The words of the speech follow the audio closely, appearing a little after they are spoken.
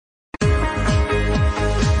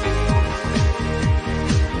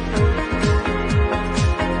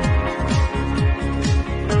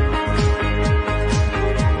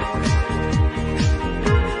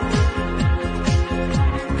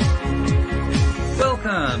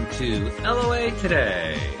Welcome to LOA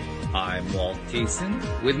Today. I'm Walt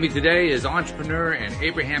Thiessen. With me today is entrepreneur and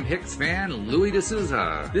Abraham Hicks fan Louis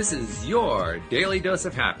D'Souza. This is your Daily Dose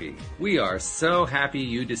of Happy. We are so happy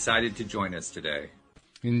you decided to join us today.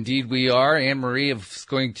 Indeed we are. Anne-Marie is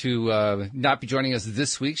going to not be joining us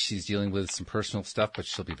this week. She's dealing with some personal stuff, but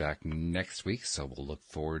she'll be back next week, so we'll look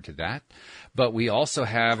forward to that. But we also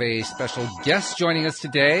have a special guest joining us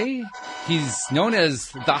today. He's known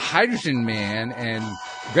as the Hydrogen Man, and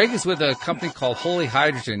Greg is with a company called Holy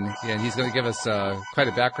Hydrogen, and he's going to give us quite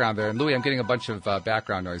a background there. And Louis, I'm getting a bunch of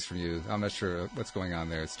background noise from you. I'm not sure what's going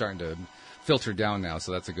on there. It's starting to filter down now,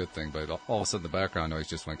 so that's a good thing. But all of a sudden, the background noise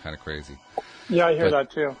just went kind of crazy. Yeah, I hear that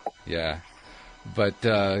too. Yeah. But,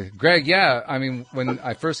 Greg, yeah, I mean, when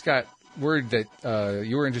I first got word that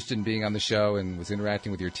you were interested in being on the show and was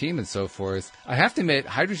interacting with your team and so forth, I have to admit,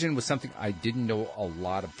 hydrogen was something I didn't know a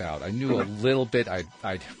lot about. I knew a little bit.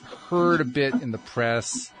 I'd heard a bit in the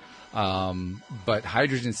press. But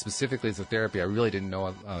hydrogen specifically as a therapy, I really didn't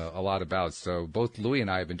know a lot about. So both Louis and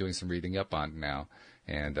I have been doing some reading up on it now.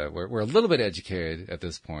 And we're a little bit educated at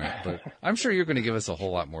this point, but I'm sure you're going to give us a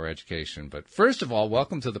whole lot more education. But first of all,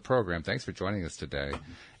 welcome to the program. Thanks for joining us today.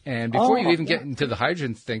 And before you even get into the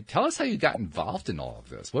hydrogen thing, tell us how you got involved in all of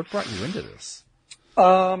this. What brought you into this?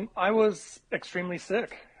 I was extremely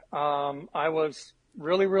sick. I was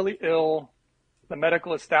really, really ill. The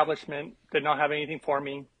medical establishment did not have anything for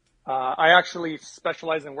me. I actually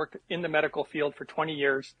specialized and worked in the medical field for 20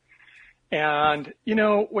 years. And, you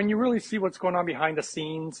know, when you really see what's going on behind the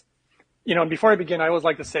scenes, you know, and before I begin, I always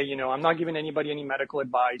like to say, you know, I'm not giving anybody any medical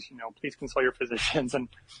advice, you know, please consult your physicians, and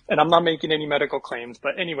I'm not making any medical claims.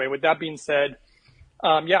 But anyway, with that being said,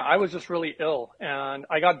 yeah, I was just really ill and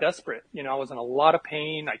I got desperate. You know, I was in a lot of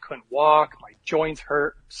pain. I couldn't walk. My joints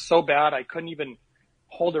hurt so bad. I couldn't even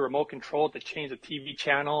hold a remote control to change the TV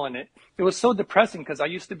channel. And it was so depressing because I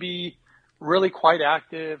used to be really quite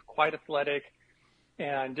active, quite athletic.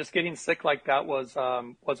 And just getting sick like that was a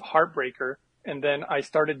heartbreaker. And then I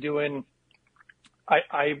started doing,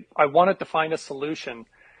 I wanted to find a solution.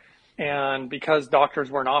 And because doctors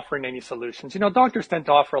weren't offering any solutions, you know, doctors tend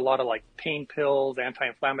to offer a lot of like pain pills,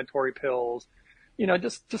 anti-inflammatory pills, you know,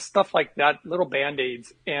 just stuff like that, little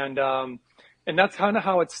Band-Aids. And that's kind of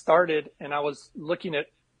how it started. And I was looking at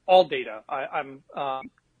all data. I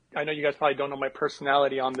know you guys probably don't know my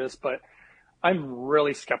personality on this, but I'm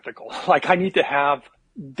really skeptical. Like, I need to have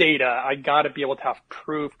data. I got to be able to have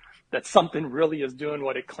proof that something really is doing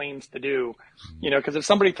what it claims to do. You know, because if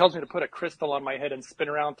somebody tells me to put a crystal on my head and spin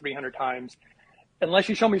around 300 times, unless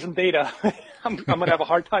you show me some data, I'm going to have a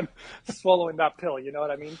hard time swallowing that pill. You know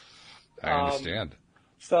what I mean? I understand.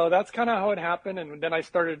 So that's kind of how it happened. And then I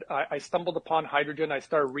stumbled upon hydrogen. I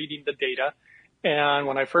started reading the data. And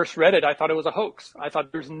when I first read it, I thought it was a hoax. I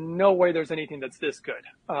thought there's no way there's anything that's this good.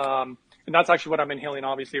 And that's actually what I'm inhaling,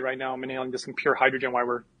 obviously, right now. I'm inhaling just some pure hydrogen while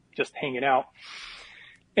we're just hanging out.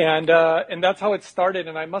 And that's how it started.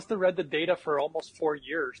 And I must have read the data for almost 4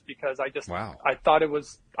 years because I thought it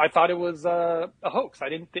was a hoax.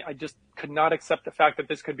 I just could not accept the fact that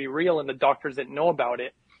this could be real and the doctors didn't know about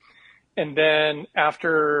it. And then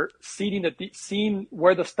after seeing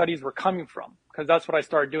where the studies were coming from, because that's what I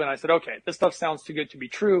started doing, I said, okay, this stuff sounds too good to be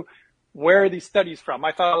true. Where are these studies from?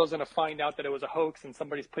 I thought I was going to find out that it was a hoax and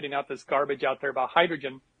somebody's putting out this garbage out there about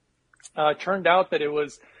hydrogen. Turned out that it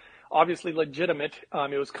was obviously legitimate.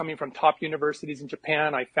 It was coming from top universities in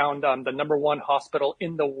Japan. I found the #1 hospital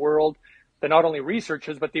in the world that not only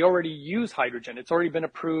researches, but they already use hydrogen. It's already been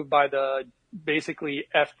approved by the basically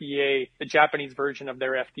FDA, the Japanese version of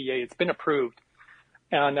their FDA. It's been approved.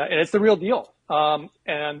 And it's the real deal.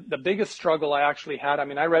 And the biggest struggle I actually had, I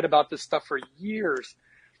mean, I read about this stuff for years.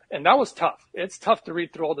 And that was tough. It's tough to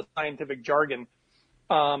read through all the scientific jargon.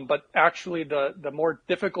 But actually the more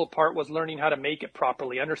difficult part was learning how to make it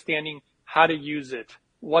properly, understanding how to use it,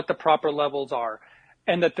 what the proper levels are,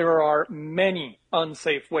 and that there are many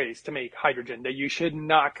unsafe ways to make hydrogen that you should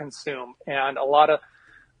not consume. And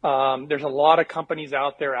there's a lot of companies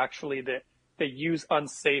out there actually that use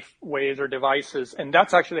unsafe ways or devices. And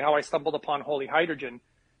that's actually how I stumbled upon Holy Hydrogen,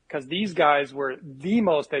 because these guys were the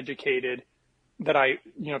most educated that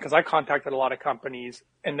because I contacted a lot of companies,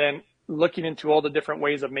 and then looking into all the different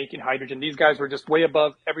ways of making hydrogen, these guys were just way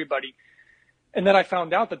above everybody. And then I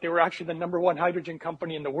found out that they were actually the #1 hydrogen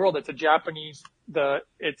company in the world. It's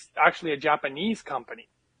actually a Japanese company,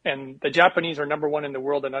 and the Japanese are #1 in the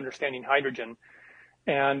world in understanding hydrogen.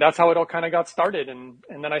 And that's how it all kind of got started. And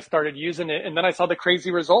then I started using it, and then I saw the crazy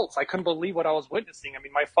results. I couldn't believe what I was witnessing. I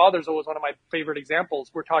mean, my father's always one of my favorite examples.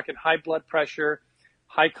 We're talking high blood pressure,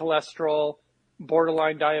 high cholesterol,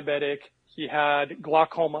 borderline diabetic. He had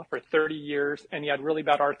glaucoma for 30 years, and he had really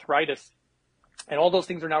bad arthritis. And all those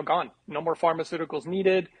things are now gone. No more pharmaceuticals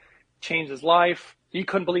needed. Changed his life. He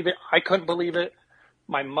couldn't believe it. I couldn't believe it.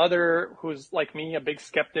 My mother, who's like me, a big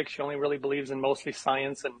skeptic, she only really believes in mostly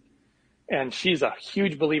science, and she's a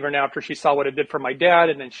huge believer now after she saw what it did for my dad,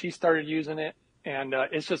 and then she started using it, and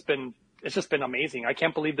it's just been amazing. I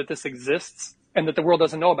can't believe that this exists and that the world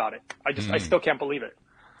doesn't know about it. I still can't believe it.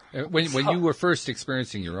 When you were first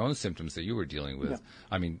experiencing your own symptoms that you were dealing with, yeah.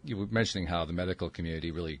 I mean, you were mentioning how the medical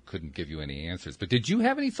community really couldn't give you any answers. But did you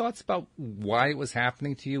have any thoughts about why it was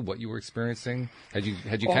happening to you, what you were experiencing? Had you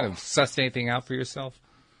kind of sussed anything out for yourself?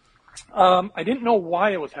 I didn't know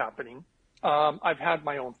why it was happening. I've had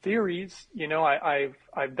my own theories. You know,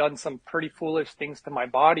 I've done some pretty foolish things to my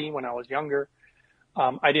body when I was younger.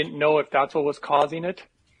 I didn't know if that's what was causing it.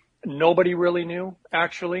 Nobody really knew,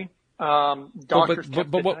 actually. Doctors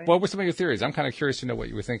but what were some of your theories? I'm kind of curious to know what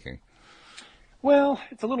you were thinking. Well,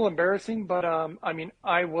 it's a little embarrassing, but I mean,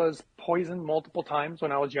 I was poisoned multiple times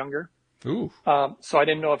when I was younger. Ooh. So I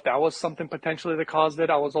didn't know if that was something potentially that caused it.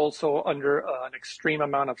 I was also under an extreme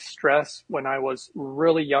amount of stress when I was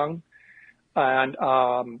really young. And,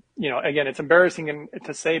 you know, again, it's embarrassing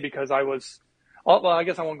to say because well, I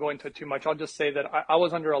guess I won't go into it too much. I'll just say that I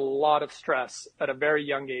was under a lot of stress at a very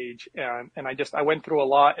young age. And I went through a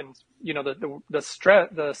lot, and, you know,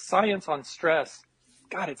 the science on stress,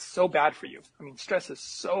 God, it's so bad for you. I mean, stress is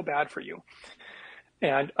so bad for you.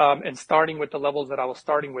 And starting with the levels that I was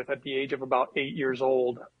starting with at the age of about 8 years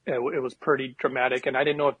old, it was pretty dramatic. And I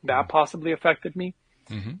didn't know if that possibly affected me.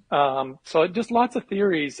 Mm-hmm. So just lots of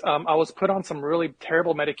theories. I was put on some really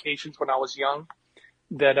terrible medications when I was young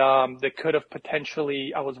that could have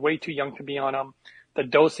potentially, I was way too young to be on them. The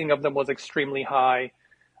dosing of them was extremely high.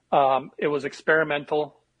 It was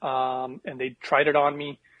experimental, and they tried it on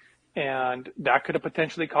me, and that could have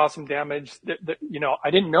potentially caused some damage. You know,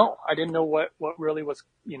 I didn't know what really was,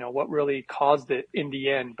 you know, what really caused it in the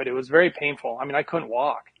end, but it was very painful. I mean, I couldn't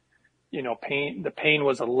walk, you know, the pain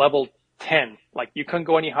was a level 10, like you couldn't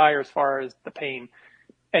go any higher as far as the pain,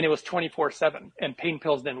 and it was 24/7, and pain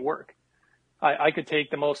pills didn't work. I could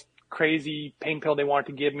take the most crazy pain pill they wanted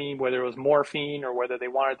to give me, whether it was morphine or whether they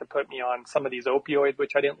wanted to put me on some of these opioids,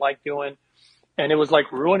 which I didn't like doing. And it was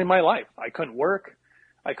like ruining my life. I couldn't work.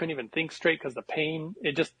 I couldn't even think straight because the pain,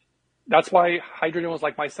 that's why hydrogen was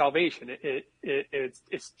like my salvation.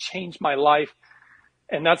 It's changed my life.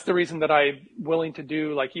 And that's the reason that I'm willing to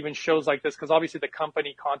do like even shows like this, because obviously the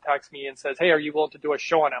company contacts me and says, hey, are you willing to do a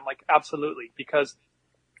show on it? I'm like, absolutely. Because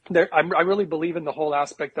I really believe in the whole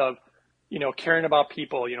aspect of, you know, caring about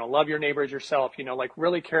people, you know, love your neighbor as yourself, you know, like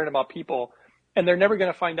really caring about people. And they're never going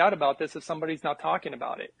to find out about this if somebody's not talking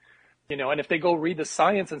about it, you know, and if they go read the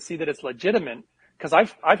science and see that it's legitimate, because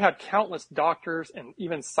I've had countless doctors and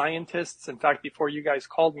even scientists. In fact, before you guys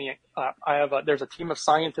called me, there's a team of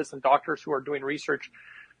scientists and doctors who are doing research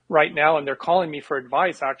right now, and they're calling me for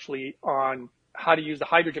advice actually on how to use the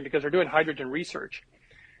hydrogen because they're doing hydrogen research.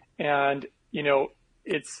 And, you know,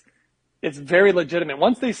 it's very legitimate.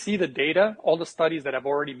 Once they see the data, all the studies that have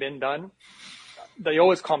already been done, they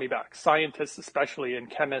always call me back. Scientists, especially,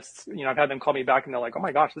 and chemists, you know, I've had them call me back and they're like, oh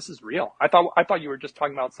my gosh, this is real. I thought you were just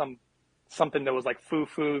talking about something that was like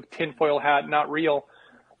foo-foo, tinfoil hat, not real.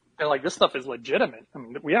 They're like, this stuff is legitimate. I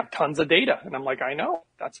mean, we have tons of data. And I'm like, I know.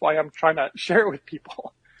 That's why I'm trying to share it with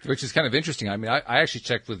people. Which is kind of interesting. I mean, I actually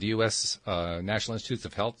checked with the U.S. National Institutes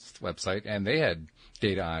of Health website, and they had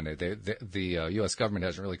data on it. The U.S. government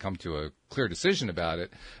hasn't really come to a clear decision about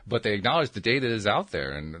it, but they acknowledge the data is out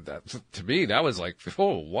there. And that, to me, that was like,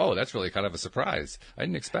 oh, whoa, that's really kind of a surprise. I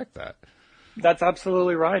didn't expect that. That's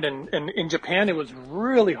absolutely right. And in Japan, it was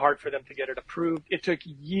really hard for them to get it approved. It took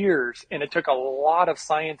years, and it took a lot of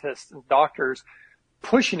scientists and doctors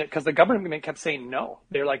pushing it because the government kept saying no.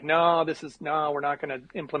 They're like, no, we're not going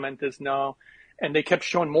to implement this, no. And they kept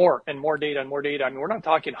showing more and more data and more data. I mean, we're not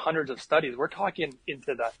talking hundreds of studies. We're talking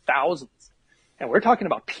into the thousands. And we're talking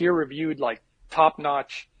about peer-reviewed, like,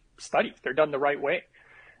 top-notch studies. They're done the right way.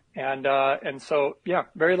 And so, yeah,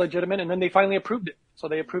 very legitimate. And then they finally approved it. So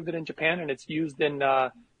they approved it in Japan, and it's used in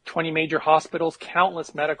 20 major hospitals,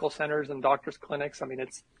 countless medical centers and doctors' clinics. I mean,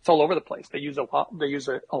 it's all over the place. They use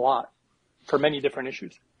it a lot for many different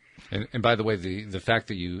issues. And by the way, the fact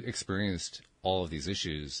that you experienced all of these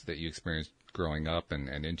issues that you experienced growing up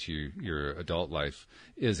and into your adult life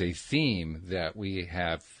is a theme that we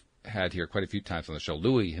have had here quite a few times on the show.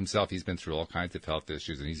 Louis himself, he's been through all kinds of health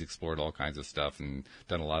issues, and he's explored all kinds of stuff and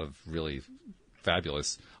done a lot of really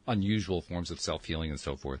fabulous, unusual forms of self-healing and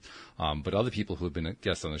so forth. But other people who have been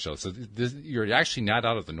guests on the show. So you're actually not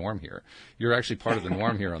out of the norm here. You're actually part of the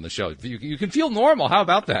norm here on the show. You can feel normal. How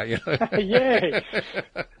about that? Yay.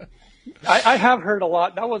 I have heard a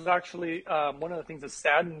lot. That was actually one of the things that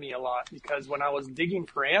saddened me a lot, because when I was digging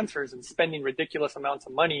for answers and spending ridiculous amounts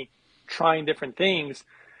of money trying different things,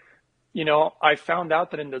 I found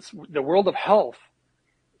out that in the world of health,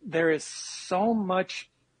 there is so much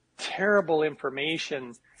terrible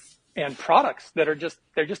information and products that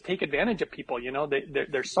they just take advantage of people.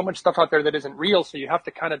 There's so much stuff out there that isn't real. So you have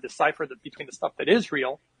to kind of decipher between the stuff that is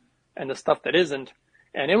real and the stuff that isn't.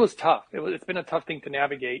 And it was tough. It's been a tough thing to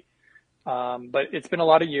navigate. But it's been a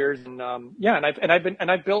lot of years, and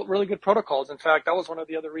I've built really good protocols. In fact, that was one of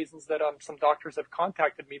the other reasons that some doctors have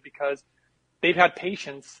contacted me, because they've had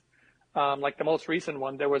patients, like the most recent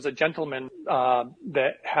one. There was a gentleman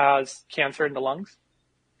that has cancer in the lungs,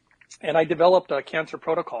 and I developed a cancer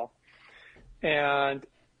protocol, and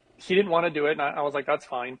he didn't want to do it, and I was like, that's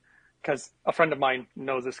fine, because a friend of mine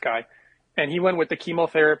knows this guy. And he went with the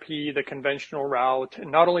chemotherapy, the conventional route.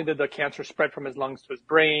 And not only did the cancer spread from his lungs to his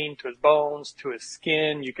brain, to his bones, to his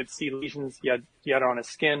skin, you could see lesions he had on his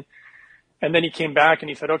skin. And then he came back and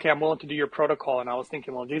he said, okay, I'm willing to do your protocol. And I was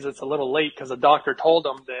thinking, well, geez, it's a little late, because the doctor told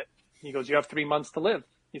him that, he goes, you have 3 months to live.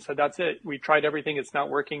 He said, that's it. We tried everything. It's not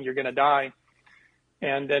working. You're going to die.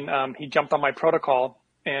 And then he jumped on my protocol.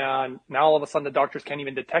 And now all of a sudden the doctors can't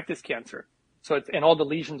even detect his cancer. And all the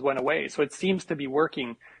lesions went away. So it seems to be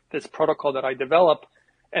working, this protocol that I developed.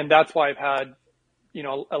 And that's why I've had,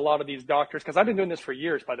 a lot of these doctors, because I've been doing this for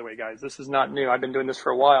years, by the way, guys. This is not new. I've been doing this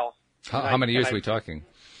for a while. How many years are we talking?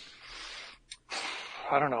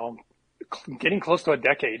 I don't know, getting close to a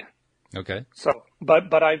decade. Okay. So,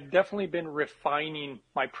 but I've definitely been refining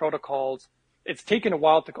my protocols. It's taken a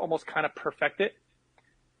while to almost kind of perfect it.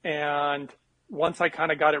 And once I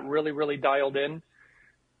kind of got it really, really dialed in,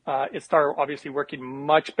 it started obviously working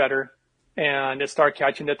much better, and it started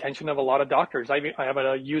catching the attention of a lot of doctors. I have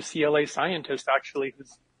a UCLA scientist actually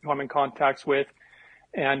who I'm in contact with,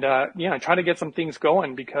 and trying to get some things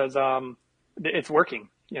going, because it's working,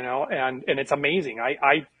 and it's amazing.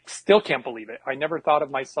 I still can't believe it. I never thought of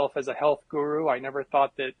myself as a health guru. I never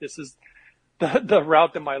thought that this is the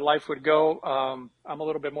route that my life would go. I'm a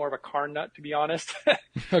little bit more of a car nut, to be honest.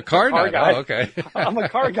 A car nut? Guy. Oh, okay. I'm a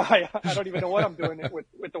car guy. I don't even know what I'm doing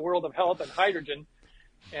with the world of health and hydrogen.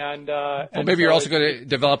 And maybe you're also going to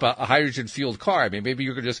develop a hydrogen fueled car. I mean, maybe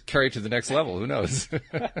you could just carry it to the next level. Who knows?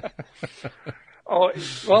 Oh,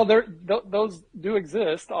 well, those do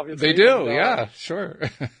exist, obviously. They do, yeah, sure.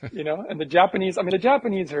 And the Japanese,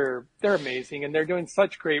 they're amazing, and they're doing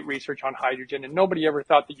such great research on hydrogen, and nobody ever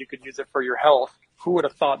thought that you could use it for your health. Who would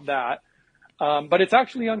have thought that? But it's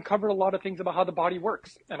actually uncovered a lot of things about how the body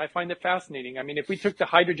works, and I find it fascinating. I mean, if we took the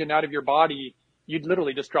hydrogen out of your body, you'd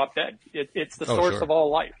literally just drop dead. It's the source of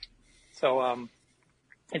all life. So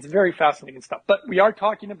it's very fascinating stuff. But we are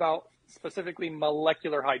talking about specifically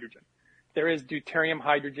molecular hydrogen. There is deuterium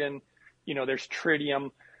hydrogen, there's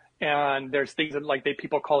tritium, and there's things that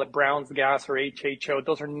people call it Brown's gas or HHO.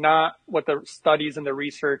 Those are not what the studies and the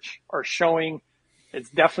research are showing. It's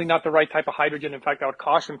definitely not the right type of hydrogen. In fact, I would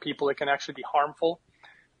caution people, it can actually be harmful.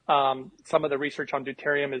 Some of the research on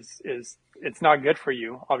deuterium is it's not good for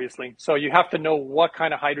you, obviously. So you have to know what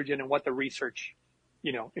kind of hydrogen and what the research,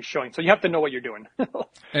 is showing. So you have to know what you're doing.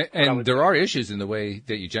 and there are issues in the way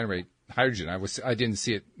that you generate hydrogen. I didn't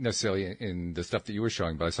see it necessarily in the stuff that you were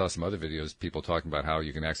showing, but I saw some other videos, people talking about how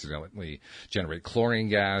you can accidentally generate chlorine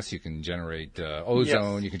gas, you can generate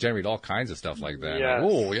ozone, Yes. you can generate all kinds of stuff like that. Yes.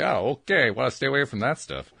 Oh, yeah, okay. Well, stay away from that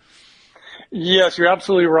stuff. Yes, you're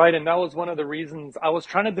absolutely right. And that was one of the reasons I was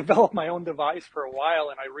trying to develop my own device for a while.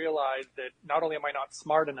 And I realized that not only am I not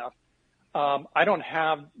smart enough, I don't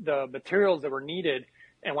have the materials that were needed.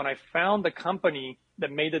 And when I found the company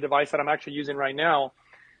that made the device that I'm actually using right now,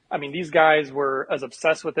 I mean, these guys were as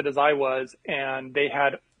obsessed with it as I was, and they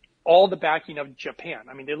had all the backing of Japan.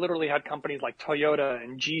 I mean, they literally had companies like Toyota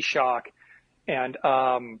and G-Shock and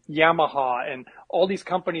Yamaha, and all these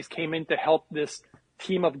companies came in to help this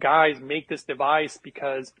team of guys make this device,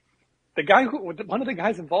 because one of the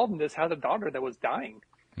guys involved in this had a daughter that was dying.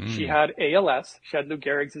 She had ALS, she had Lou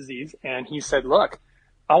Gehrig's disease, and he said, look,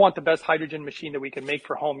 I want the best hydrogen machine that we can make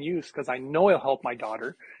for home use, because I know it'll help my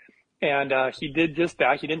daughter. And he did just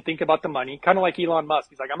that. He didn't think about the money, kind of like Elon Musk.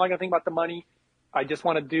 He's like, I'm not going to think about the money. I just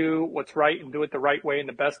want to do what's right and do it the right way and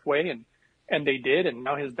the best way. And they did. And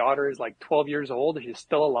now his daughter is like 12 years old. She's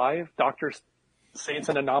still alive. Doctors say it's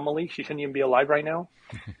an anomaly. She shouldn't even be alive right now.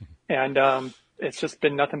 And it's just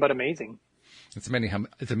been nothing but amazing. It's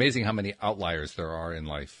amazing how many outliers there are in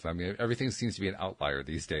life. I mean, everything seems to be an outlier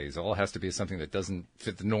these days. It all has to be something that doesn't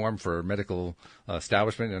fit the norm for medical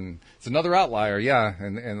establishment, and it's another outlier, yeah.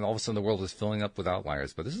 And all of a sudden, the world is filling up with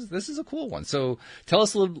outliers. But this is a cool one. So, tell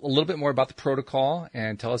us a little bit more about the protocol,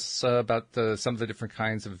 and tell us about some of the different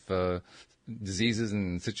kinds of diseases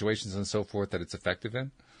and situations and so forth that it's effective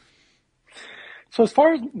in. So, as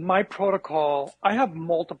far as my protocol, I have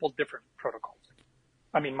multiple different protocols.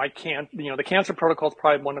 I mean, the cancer protocol is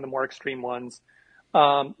probably one of the more extreme ones.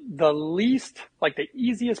 The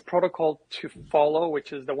easiest protocol to follow,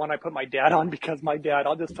 which is the one I put my dad on, because my dad,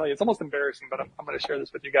 I'll just tell you, it's almost embarrassing, but I'm going to share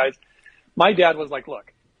this with you guys. My dad was like,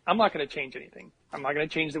 look, I'm not going to change anything. I'm not going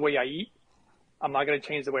to change the way I eat. I'm not going to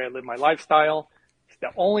change the way I live my lifestyle. The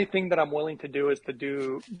only thing that I'm willing to do is to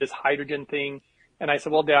do this hydrogen thing. And I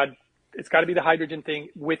said, well, Dad, it's got to be the hydrogen thing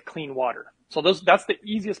with clean water. So that's the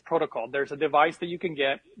easiest protocol. There's a device that you can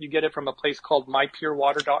get. You get it from a place called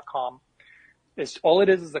mypurewater.com. All it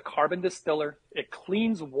is a carbon distiller. It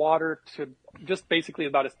cleans water to just basically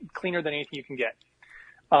about as cleaner than anything you can get.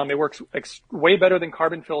 It works way better than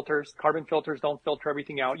carbon filters. Carbon filters don't filter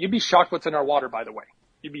everything out. You'd be shocked what's in our water, by the way.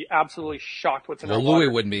 You'd be absolutely shocked what's in our water. Louis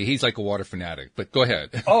wouldn't be. He's like a water fanatic, but go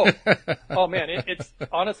ahead. Oh man, it's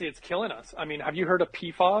honestly, it's killing us. I mean, have you heard of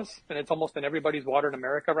PFAS? And it's almost in everybody's water in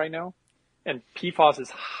America right now. And PFAS is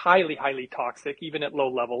highly, highly toxic, even at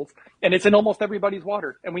low levels. And it's in almost everybody's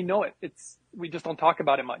water. And we know it. We just don't talk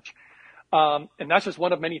about it much. And that's just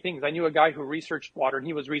one of many things. I knew a guy who researched water, and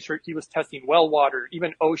he was testing well water,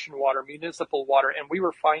 even ocean water, municipal water. And we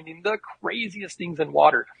were finding the craziest things in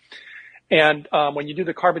water. And when you do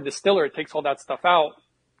the carbon distiller, it takes all that stuff out.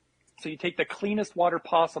 So you take the cleanest water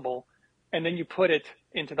possible, and then you put it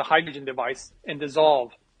into the hydrogen device and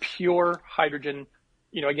dissolve pure hydrogen.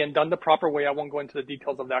 Again, done the proper way. I won't go into the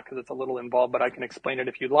details of that because it's a little involved, but I can explain it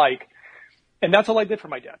if you'd like. And that's all I did for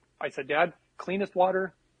my dad. I said, Dad, cleanest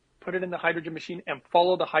water, put it in the hydrogen machine, and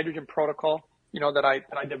follow the hydrogen protocol, that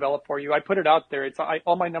I developed for you. I put it out there.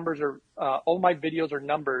 All my videos are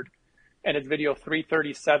numbered, and it's video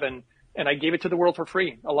 337. And I gave it to the world for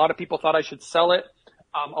free. A lot of people thought I should sell it.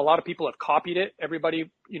 A lot of people have copied it.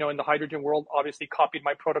 Everybody, in the hydrogen world obviously copied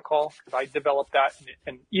my protocol because I developed that.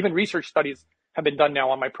 And even research studies have been done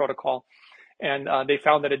now on my protocol. And they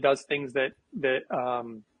found that it does things that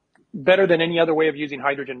better than any other way of using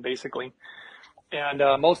hydrogen, basically. And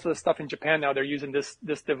most of the stuff in Japan now, they're using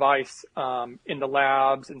this device in the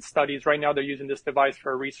labs and studies. Right now, they're using this device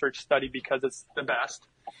for a research study because it's the best.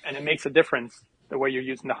 And it makes a difference the way you're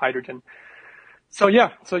using the hydrogen. So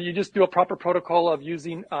you just do a proper protocol of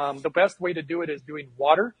using, the best way to do it is doing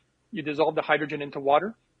water. You dissolve the hydrogen into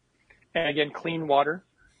water, and again, clean water.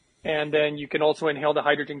 And then you can also inhale the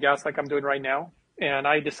hydrogen gas like I'm doing right now. And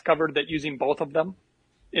I discovered that using both of them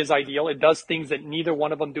is ideal. It does things that neither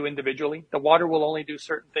one of them do individually. The water will only do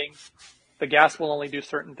certain things. The gas will only do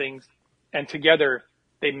certain things. And together,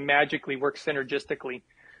 they magically work synergistically.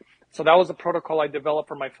 So that was a protocol I developed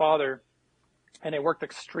for my father, and it worked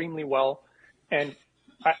extremely well. And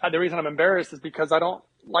the reason I'm embarrassed is because I don't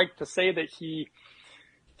like to say that he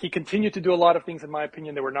continued to do a lot of things, in my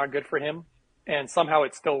opinion, that were not good for him. And somehow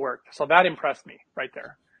it still worked. So that impressed me right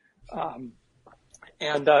there.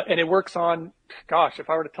 And it works on, gosh,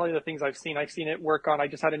 if I were to tell you the things I've seen it work on. I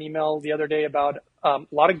just had an email the other day about a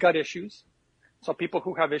lot of gut issues. So people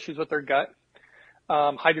who have issues with their gut,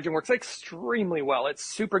 hydrogen works extremely well. It's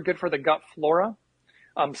super good for the gut flora.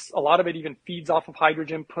 A lot of it even feeds off of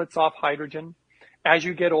hydrogen, puts off hydrogen. As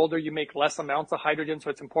you get older, you make less amounts of hydrogen,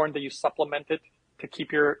 so it's important that you supplement it to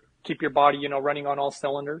keep your body, running on all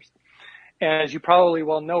cylinders. And as you probably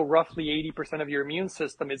well know, roughly 80% of your immune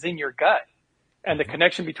system is in your gut. And the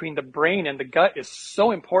connection between the brain and the gut is so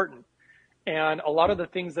important. And a lot of the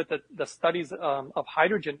things that the studies of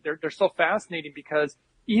hydrogen, they're so fascinating because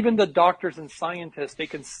even the doctors and scientists, they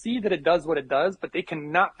can see that it does what it does, but they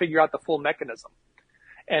cannot figure out the full mechanism.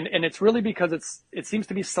 And it's really because it seems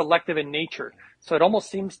to be selective in nature. So it almost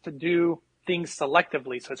seems to do things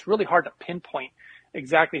selectively. So it's really hard to pinpoint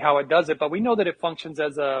exactly how it does it. But we know that it functions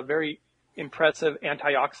as a very impressive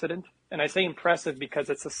antioxidant. And I say impressive because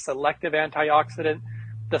it's a selective antioxidant.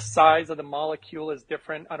 The size of the molecule is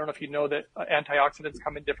different. I don't know if you know that antioxidants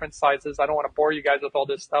come in different sizes. I don't want to bore you guys with all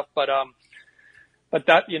this stuff, but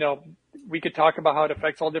that, we could talk about how it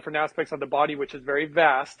affects all different aspects of the body, which is very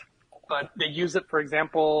vast. But they use it, for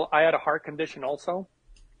example, I had a heart condition also.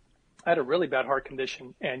 I had a really bad heart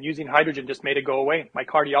condition, and using hydrogen just made it go away. My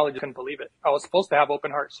cardiologist couldn't believe it. I was supposed to have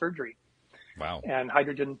open heart surgery. Wow. And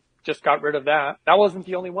hydrogen just got rid of that. That wasn't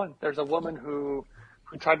the only one. There's a woman who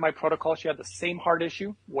tried my protocol. She had the same heart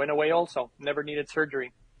issue, went away also, never needed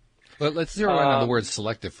surgery. Well, let's zero in on the word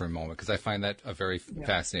selective for a moment, because I find that a very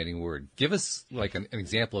fascinating word. Give us like an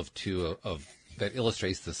example of two of that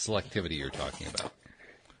illustrates the selectivity you're talking about.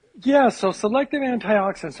 Yeah, so selective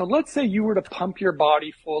antioxidants. So let's say you were to pump your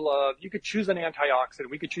body full of, you could choose an antioxidant.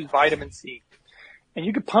 We could choose vitamin C. And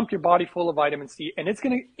you could pump your body full of vitamin C, and it's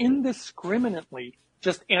going to indiscriminately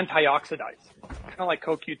just antioxidize. Kind of like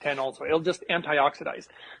CoQ10 also. It'll just antioxidize.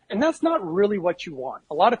 And that's not really what you want.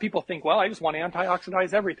 A lot of people think, well, I just want to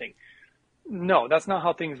antioxidize everything. No, that's not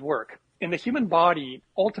how things work. In the human body,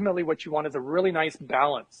 ultimately what you want is a really nice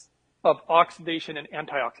balance of oxidation and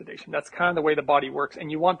antioxidation. That's kind of the way the body works. And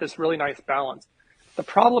you want this really nice balance. The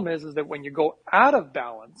problem is that when you go out of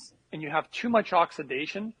balance and you have too much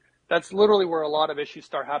oxidation, that's literally where a lot of issues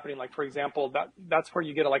start happening. Like, for example, that's where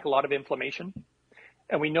you get like a lot of inflammation.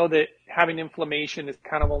 And we know that having inflammation is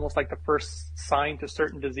kind of almost like the first sign to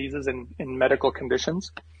certain diseases in medical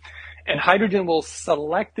conditions. And hydrogen will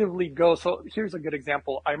selectively go. So here's a good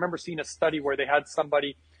example. I remember seeing a study where they had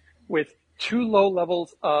somebody with too low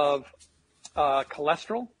levels of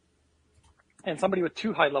cholesterol and somebody with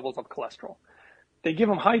too high levels of cholesterol. They give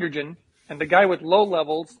them hydrogen, and the guy with low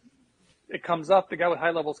levels, it comes up. The guy with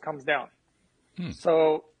high levels comes down.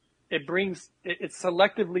 So it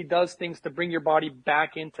selectively does things to bring your body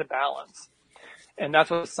back into balance. And that's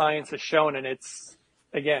what science has shown. And it's,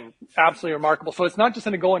 again, absolutely remarkable. So it's not just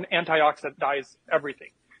going to go and antioxidize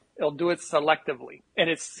everything. It'll do it selectively. And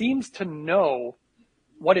it seems to know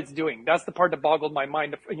what it's doing. That's the part that boggled my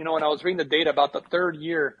mind. You know, when I was reading the data about the third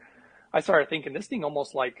year, I started thinking this thing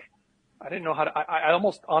almost like, I didn't know how to, I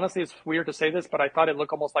almost, honestly, it's weird to say this, but I thought it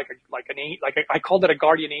looked almost I called it a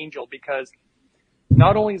guardian angel, because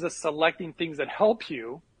not only is it selecting things that help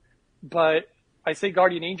you, but I say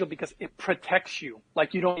guardian angel because it protects you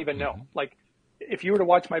like you don't even know. Like, if you were to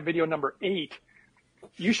watch my video number 8,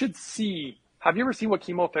 you should see, have you ever seen what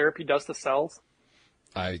chemotherapy does to cells?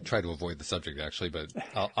 I try to avoid the subject, actually, but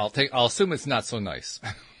I'll assume it's not so nice.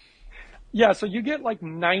 Yeah, so you get like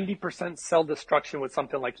 90% cell destruction with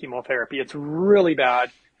something like chemotherapy. It's really bad.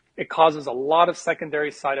 It causes a lot of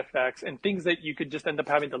secondary side effects and things that you could just end up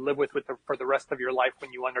having to live with for the rest of your life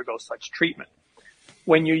when you undergo such treatment.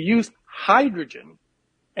 When you use hydrogen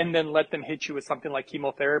and then let them hit you with something like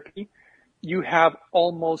chemotherapy, you have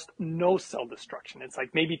almost no cell destruction. It's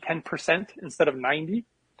like maybe 10% instead of 90.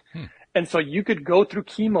 And so you could go through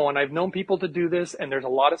chemo, and I've known people to do this, and there's a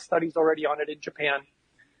lot of studies already on it in Japan.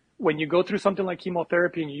 When you go through something like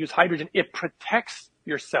chemotherapy and you use hydrogen, it protects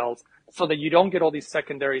your cells so that you don't get all these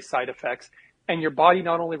secondary side effects. And your body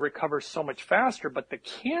not only recovers so much faster, but the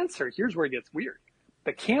cancer, here's where it gets weird.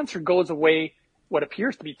 The cancer goes away what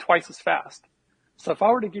appears to be twice as fast. So if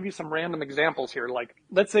I were to give you some random examples here, like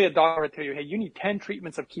let's say a doctor would tell you, hey, you need 10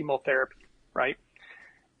 treatments of chemotherapy, right?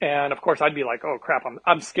 And of course I'd be like, oh crap,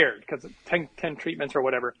 I'm scared because 10 treatments or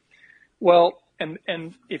whatever. Well,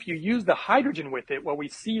 and if you use the hydrogen with it, what we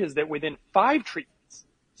see is that within 5 treatments,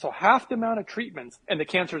 so half the amount of treatments, and the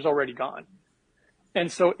cancer is already gone.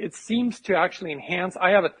 And so it seems to actually enhance.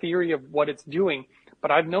 I have a theory of what it's doing, but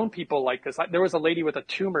I've known people like this. There was a lady with a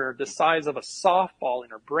tumor the size of a softball in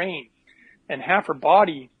her brain, and half her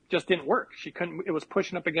body just didn't work. She couldn't, it was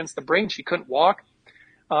pushing up against the brain. She couldn't walk.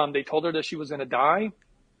 They told her that she was going to die.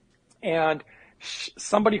 And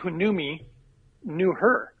somebody who knew me knew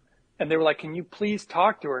her. And they were like, can you please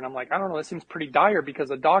talk to her? And I'm like, I don't know, this seems pretty dire, because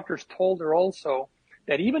the doctors told her also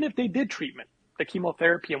that even if they did treatment, the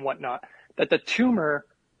chemotherapy and whatnot, that the tumor,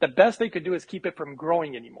 the best they could do is keep it from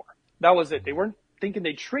growing anymore. That was it. They weren't thinking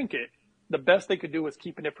they'd shrink it. The best they could do was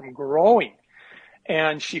keeping it from growing.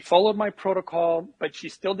 And she followed my protocol, but she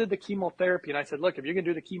still did the chemotherapy. And I said, look, if you're going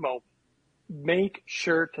to do the chemo, make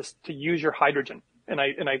sure to use your hydrogen. And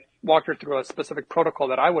I walked her through a specific protocol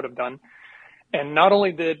that I would have done. And not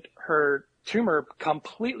only did her tumor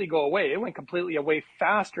completely go away, it went completely away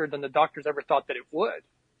faster than the doctors ever thought that it would.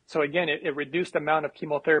 So again, it reduced the amount of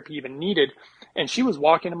chemotherapy even needed. And she was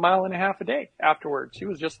walking 1.5 miles a day afterwards. She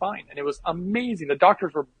was just fine. And it was amazing. The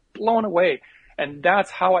doctors were blown away. And that's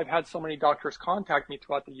how I've had so many doctors contact me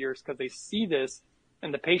throughout the years, because they see this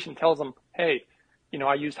and the patient tells them, hey, you know,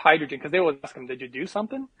 I used hydrogen, because they always ask them, did you do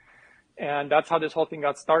something? And that's how this whole thing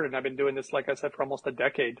got started. And I've been doing this, like I said, for almost a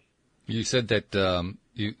decade. You said that,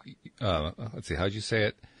 let's see, how'd you say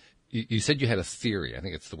it? You said you had a theory. I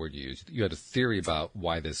think it's the word you used. You had a theory about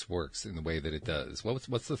why this works in the way that it does.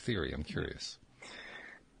 What's the theory? I'm curious.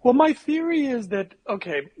 Well, my theory is that,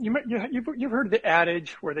 okay, you've heard the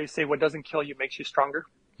adage where they say what doesn't kill you makes you stronger.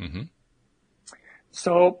 Mm-hmm.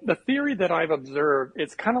 So the theory that I've observed,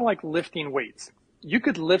 it's kind of like lifting weights. You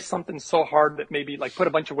could lift something so hard that maybe like put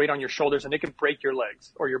a bunch of weight on your shoulders and it could break your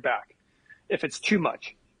legs or your back if it's too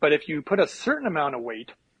much. but if you put a certain amount of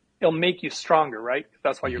weight, it'll make you stronger, right?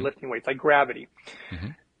 That's why you're lifting weights, like gravity.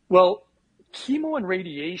 Well, chemo and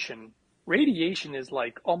radiation is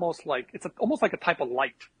almost like a type of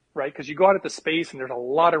light, right? Because you go out into space and there's a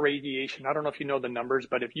lot of radiation. I don't know if you know the numbers,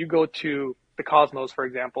 but if you go to the cosmos, for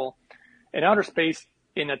example, in outer space,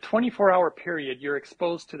 in a 24-hour period, you're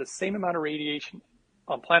exposed to the same amount of radiation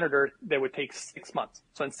on planet Earth that would take 6 months.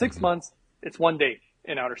 So in 6 months, it's 1 day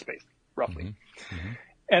in outer space, roughly.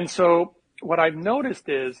 And so what I've noticed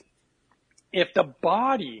is if the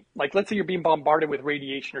body, like let's say you're being bombarded with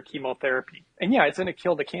radiation or chemotherapy, and yeah, it's going to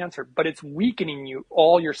kill the cancer, but it's weakening you,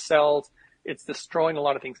 all your cells, it's destroying a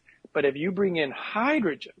lot of things. But if you bring in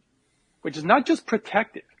hydrogen, which is not just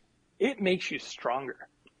protective, it makes you stronger.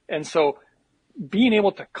 And so being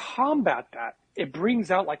able to combat that, it brings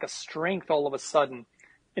out like a strength all of a sudden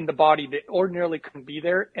in the body that ordinarily couldn't be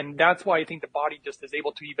there. And that's why I think the body just is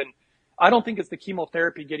able to even, I don't think it's the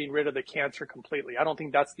chemotherapy getting rid of the cancer completely. I don't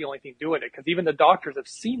think that's the only thing doing it, because even the doctors have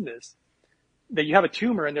seen this, that you have a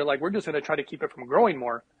tumor and they're like, we're just going to try to keep it from growing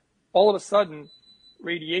more. All of a sudden,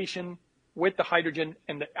 radiation with the hydrogen,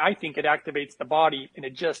 and I think it activates the body and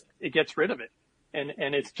it gets rid of it.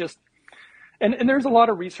 And it's just, and there's a lot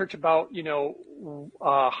of research about,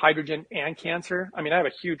 hydrogen and cancer. I mean, I have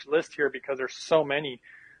a huge list here because there's so many.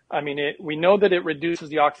 I mean, we know that it reduces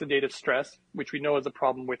the oxidative stress, which we know is a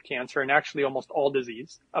problem with cancer and actually almost all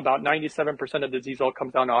disease. About 97% of disease all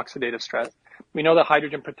comes down to oxidative stress. We know that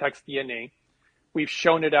hydrogen protects DNA. We've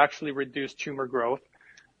shown it actually reduce tumor growth.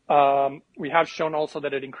 We have shown also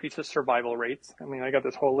that it increases survival rates. I mean, I got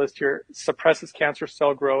this whole list here. Suppresses cancer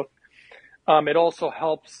cell growth. It also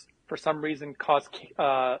helps, for some reason, cause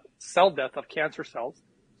cell death of cancer cells.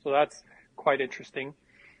 So that's quite interesting.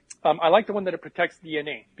 I like the one that it protects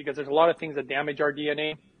DNA, because there's a lot of things that damage our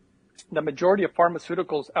DNA. The majority of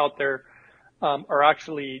pharmaceuticals out there are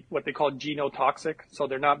actually what they call genotoxic, so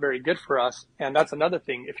they're not very good for us. And that's another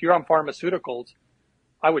thing. If you're on pharmaceuticals,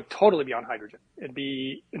 I would totally be on hydrogen. It'd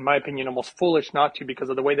be, in my opinion, almost foolish not to, because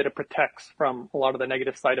of the way that it protects from a lot of the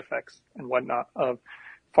negative side effects and whatnot of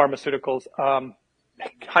pharmaceuticals.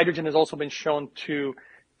 Hydrogen has also been shown to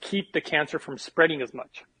keep the cancer from spreading as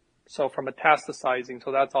much. So from metastasizing.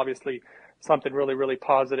 So that's obviously something really, really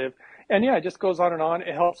positive. And yeah, it just goes on and on.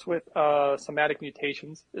 It helps with somatic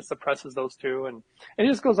mutations. It suppresses those too. And it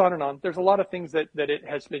just goes on and on. There's a lot of things that it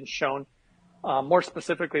has been shown. More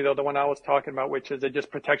specifically, though, the one I was talking about, which is it just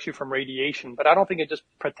protects you from radiation. But I don't think it just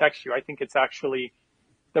protects you. I think it's actually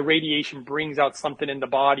the radiation brings out something in the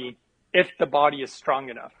body if the body is strong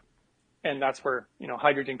enough. And that's where,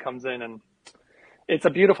 hydrogen comes in. And it's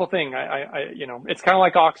a beautiful thing. It's kind of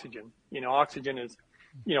like oxygen. Oxygen is,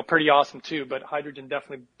 pretty awesome too, but hydrogen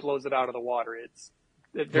definitely blows it out of the water.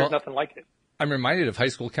 There's nothing like it. I'm reminded of high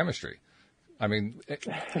school chemistry. I mean,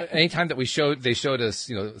 anytime that they showed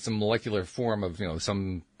us, some molecular form of,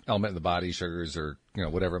 some element in the body, sugars or,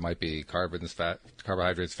 whatever it might be,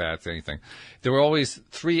 carbohydrates, fats, anything. There were always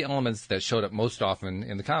three elements that showed up most often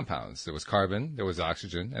in the compounds. There was carbon, there was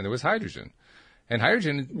oxygen, and there was hydrogen. And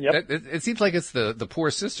hydrogen, yep. it seems like it's the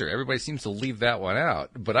poor sister. Everybody seems to leave that one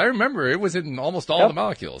out. But I remember it was in almost all the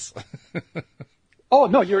molecules. Oh,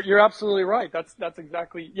 no, you're absolutely right. That's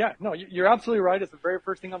exactly, yeah, no, you're absolutely right. It's the very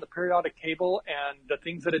first thing on the periodic table, and the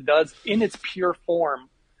things that it does in its pure form,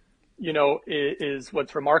 is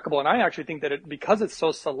what's remarkable. And I actually think that because it's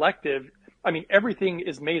so selective, I mean, everything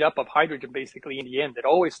is made up of hydrogen basically in the end. It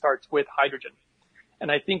always starts with hydrogen.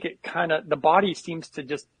 And I think the body seems to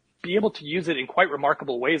just be able to use it in quite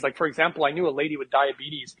remarkable ways. Like, for example, I knew a lady with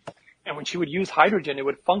diabetes, and when she would use hydrogen, it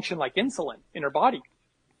would function like insulin in her body.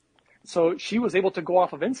 So she was able to go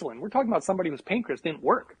off of insulin. We're talking about somebody whose pancreas didn't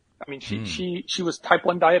work. I mean, she was type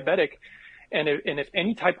 1 diabetic. And if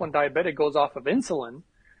any type 1 diabetic goes off of insulin,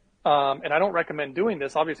 and I don't recommend doing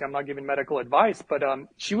this, obviously I'm not giving medical advice, but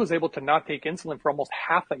she was able to not take insulin for almost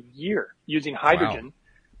half a year using hydrogen.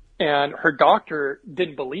 Wow. And her doctor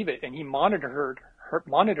didn't believe it, and he monitored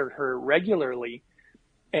her regularly.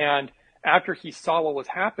 And after he saw what was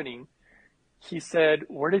happening, he said,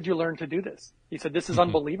 "Where did you learn to do this?" He said, "This is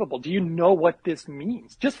unbelievable. Do you know what this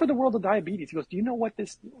means?" Just for the world of diabetes. He goes, "Do you know what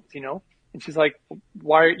this means?" And she's like,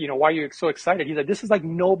 why are you so excited? He's like, "This is like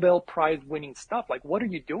Nobel Prize winning stuff. Like, what are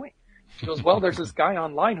you doing?" She goes, "Well, there's this guy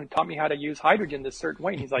online who taught me how to use hydrogen this certain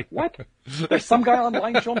way." And he's like, "What? There's some guy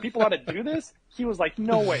online showing people how to do this?" He was like,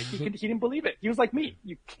 "No way." He didn't believe it. He was like me.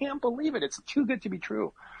 You can't believe it. It's too good to be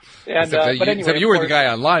true. And, but anyway, so you were the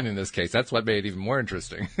guy online in this case. That's what made it even more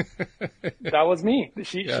interesting. That was me.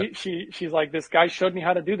 She's like, "This guy showed me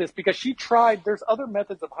how to do this," because she tried, there's other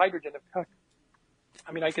methods of hydrogen.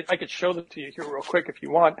 I mean, I could show them to you here real quick if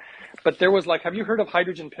you want, but there was like, have you heard of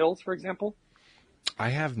hydrogen pills, for example? I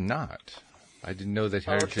have not. I didn't know that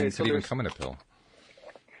hydrogen could even come in a pill.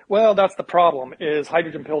 Well, that's the problem, is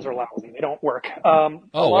hydrogen pills are lousy. They don't work.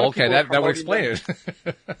 Okay. That would explain it.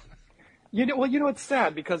 It's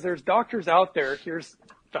sad because there's doctors out there. Here's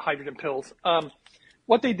the hydrogen pills.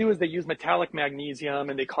 What they do is they use metallic magnesium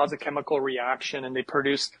and they cause a chemical reaction and they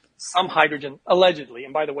produce some hydrogen, allegedly.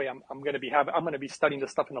 And by the way, I'm going to be studying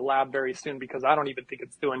this stuff in the lab very soon because I don't even think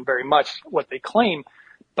it's doing very much what they claim.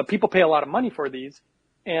 But people pay a lot of money for these.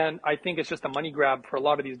 And I think it's just a money grab for a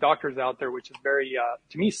lot of these doctors out there, which is very,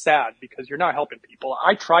 to me, sad because you're not helping people.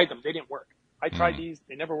 I tried them. They didn't work. I tried these.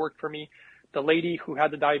 They never worked for me. The lady who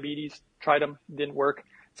had the diabetes tried them. Didn't work.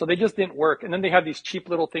 So they just didn't work. And then they have these cheap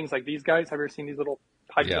little things like these guys. Have you ever seen these little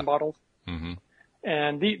hydrogen bottles? Mm-hmm.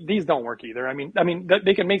 And these don't work either. I mean,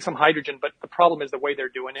 they can make some hydrogen, but the problem is the way they're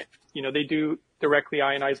doing it. You know, they do directly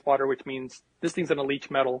ionized water, which means this thing's going to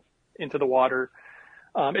leach metal into the water.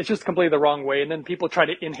 It's just completely the wrong way. And then people try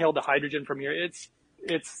to inhale the hydrogen from here.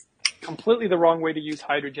 It's completely the wrong way to use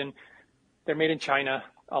hydrogen. They're made in China.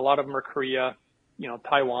 A lot of them are Korea,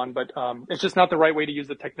 Taiwan, but it's just not the right way to use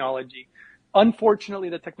the technology. Unfortunately,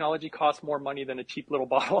 the technology costs more money than a cheap little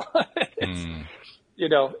bottle.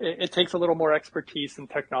 It takes a little more expertise and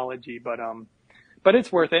technology, but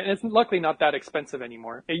it's worth it. And it's luckily not that expensive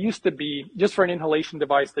anymore. It used to be just for an inhalation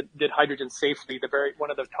device that did hydrogen safely.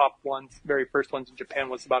 One of the top ones, very first ones in Japan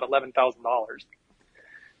was about $11,000.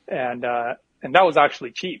 And that was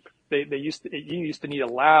actually cheap. You used to need a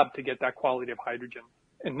lab to get that quality of hydrogen.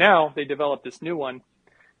 And now they developed this new one,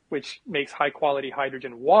 which makes high quality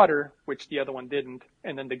hydrogen water, which the other one didn't.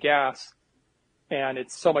 And then the gas, and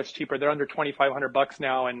it's so much cheaper. They're under $2,500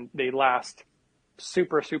 now and they last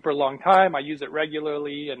super, super long time. I use it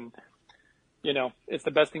regularly and, it's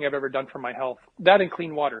the best thing I've ever done for my health. That and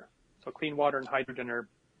clean water. So clean water and hydrogen are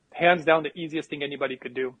hands down the easiest thing anybody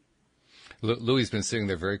could do. Louis has been sitting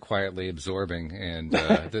there very quietly absorbing, and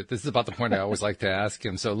this is about the point I always like to ask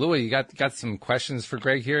him. So, Louis, you got some questions for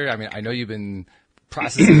Greg here? I mean, I know you've been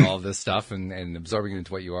processing all of this stuff and absorbing it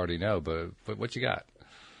into what you already know, but what you got?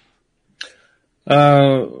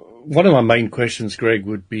 One of my main questions, Greg,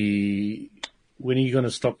 would be, when are you going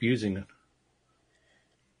to stop using it?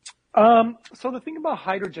 So the thing about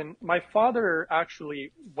hydrogen, my father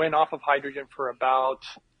actually went off of hydrogen for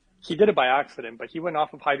he did it by accident, but he went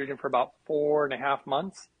off of hydrogen for about 4.5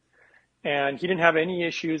 months and he didn't have any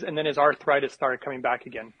issues. And then his arthritis started coming back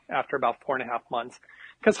again after about 4.5 months,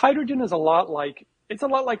 because hydrogen is a lot like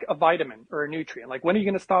a vitamin or a nutrient. Like, when are you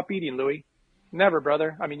going to stop eating, Louis? Never,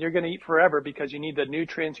 brother. I mean, you're going to eat forever because you need the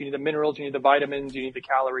nutrients, you need the minerals, you need the vitamins, you need the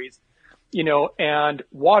calories, and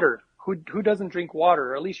water. Who doesn't drink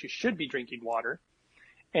water? Or at least you should be drinking water.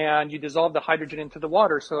 And you dissolve the hydrogen into the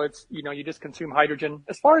water. So it's, you just consume hydrogen.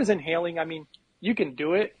 As far as inhaling, I mean, you can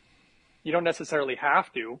do it. You don't necessarily have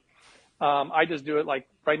to. I just do it like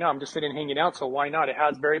right now. I'm just sitting hanging out. So why not? It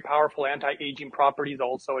has very powerful anti-aging properties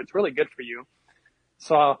also. It's really good for you.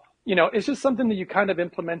 So, it's just something that you kind of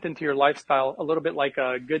implement into your lifestyle, a little bit like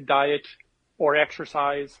a good diet or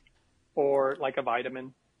exercise or like a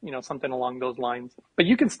vitamin, something along those lines. But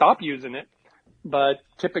you can stop using it. But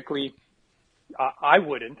typically, I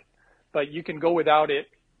wouldn't. But you can go without it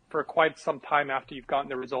for quite some time after you've gotten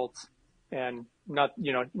the results. And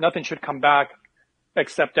nothing should come back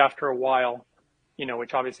except after a while,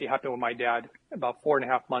 which obviously happened with my dad, about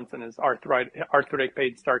 4.5 months, and his arthritic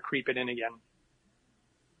pain started creeping in again.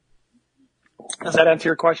 Does that answer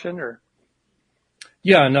your question, or?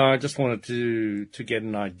 Yeah, no, I just wanted to get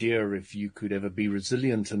an idea if you could ever be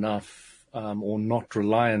resilient enough, or not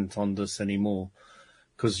reliant on this anymore,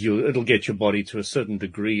 because it'll get your body to a certain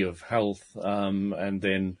degree of health. And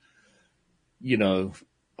then,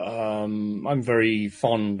 I'm very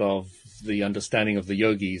fond of the understanding of the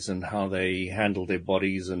yogis and how they handle their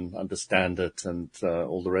bodies and understand it and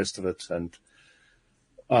all the rest of it. And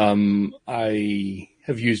I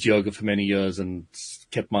have used yoga for many years and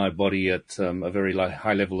kept my body at a very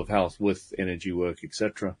high level of health with energy work,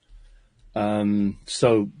 etc.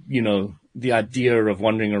 So, the idea of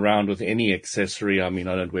wandering around with any accessory, I mean,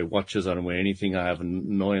 I don't wear watches, I don't wear anything. I have an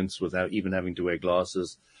annoyance without even having to wear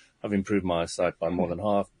glasses. I've improved my eyesight by more than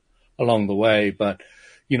half along the way. But,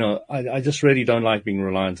 I just really don't like being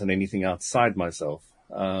reliant on anything outside myself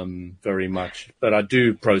very much. But I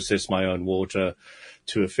do process my own water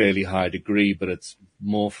to a fairly high degree, but it's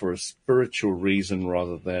more for a spiritual reason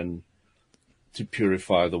rather than to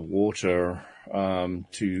purify the water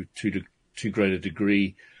to great a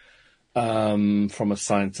degree from a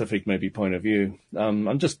scientific maybe point of view.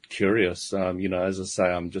 I'm just curious. As I say,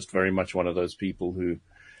 I'm just very much one of those people who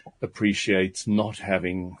appreciate not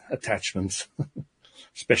having attachments,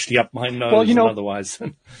 especially up my nose Well, and otherwise.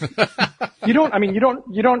 you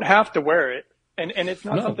don't have to wear it. And it's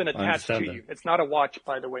not No, something I attached to understand you. that. It's not a watch,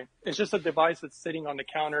 by the way. It's just a device that's sitting on the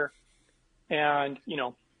counter. And,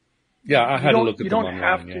 Yeah, I had a look at you them don't online.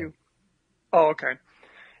 have Yeah. to. Oh, okay.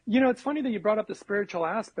 It's funny that you brought up the spiritual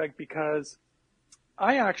aspect because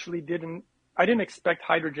I didn't expect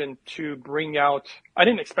hydrogen to bring out, I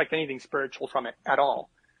didn't expect anything spiritual from it at all.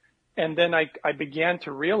 And then I began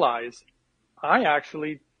to realize I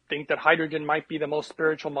actually think that hydrogen might be the most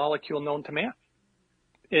spiritual molecule known to man.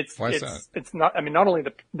 Why is that? It's not, not only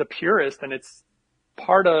the purest, and it's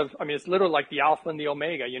part of, it's literally like the alpha and the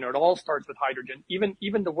omega, it all starts with hydrogen.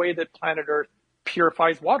 Even the way that planet Earth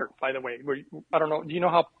purifies water, by the way, I don't know, do you know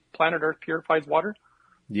how planet Earth purifies water?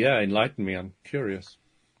 Yeah, enlighten me. I'm curious.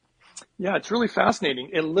 Yeah, it's really fascinating.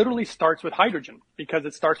 It literally starts with hydrogen because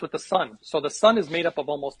it starts with the sun. So the sun is made up of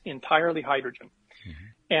almost entirely hydrogen.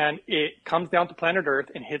 Mm-hmm. And it comes down to planet Earth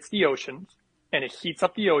and hits the oceans, and it heats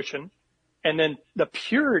up the ocean. And then the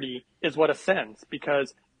purity is what ascends,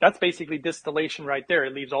 because that's basically distillation right there.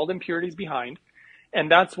 It leaves all the impurities behind. And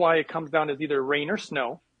that's why it comes down as either rain or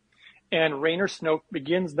snow. And rain or snow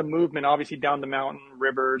begins the movement, obviously, down the mountain,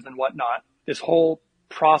 rivers and whatnot, this whole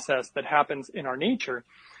process that happens in our nature.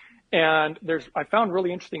 And I found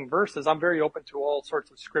really interesting verses. I'm very open to all sorts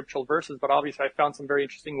of scriptural verses, but obviously I found some very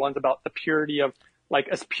interesting ones about the purity of, like,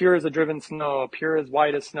 as pure as a driven snow, pure as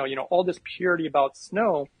white as snow, all this purity about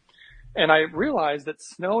snow. And I realized that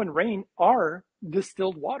snow and rain are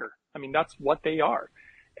distilled water. That's what they are.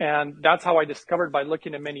 And that's how I discovered by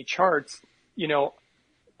looking at many charts.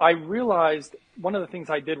 I realized one of the things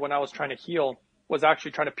I did when I was trying to heal was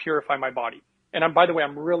actually trying to purify my body. And by the way,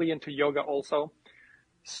 I'm really into yoga also.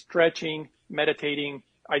 Stretching, meditating.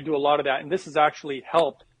 I do a lot of that. And this has actually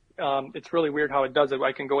helped. It's really weird how it does it.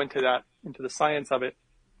 I can go into the science of it.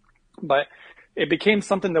 But it became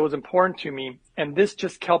something that was important to me. And this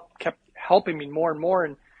just kept helping me more and more.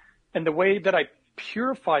 And the way that I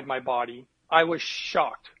purified my body, I was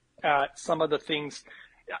shocked at some of the things.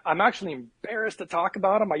 I'm actually embarrassed to talk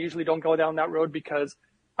about them. I usually don't go down that road because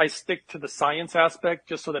I stick to the science aspect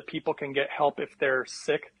just so that people can get help if they're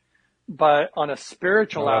sick. But on a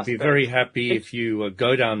spiritual I'd aspect, be very happy if you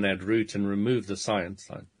go down that route and remove the science.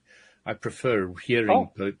 I prefer hearing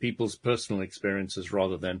people's personal experiences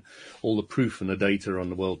rather than all the proof and the data on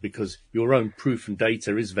the world, because your own proof and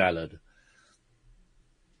data is valid.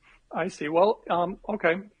 I see. Well,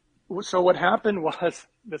 okay. So what happened was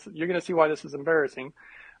this. You're going to see why this is embarrassing.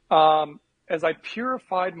 As I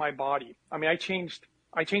purified my body, I changed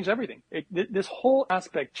everything. This whole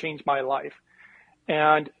aspect changed my life.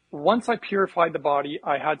 And once I purified the body,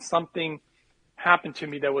 I had something happen to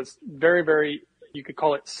me that was very, very, you could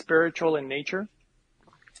call it spiritual in nature.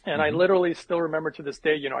 And I literally still remember to this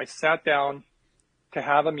day, I sat down to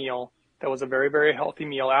have a meal that was a very, very healthy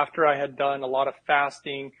meal after I had done a lot of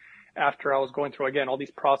fasting, after I was going through, again, all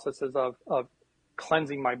these processes of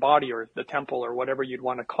cleansing my body, or the temple, or whatever you'd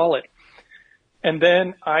want to call it. And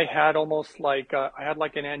then I had almost like,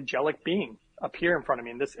 an angelic being appear in front of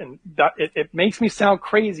me, it makes me sound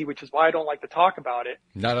crazy, which is why I don't like to talk about it.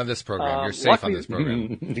 Not on this program. You're safe on this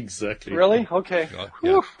program. Exactly. Really? Okay.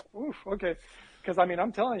 Yeah. Oof, okay. Because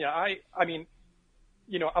I'm telling you, I'm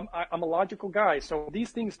a logical guy. So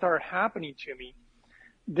these things started happening to me.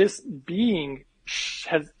 This being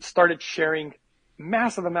has started sharing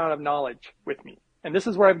massive amount of knowledge with me, and this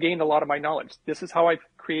is where I've gained a lot of my knowledge. This is how I've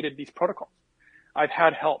created these protocols. I've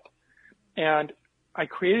had help, and I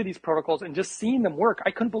created these protocols, and just seeing them work,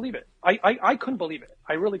 I couldn't believe it. I couldn't believe it.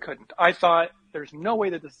 I really couldn't. I thought there's no way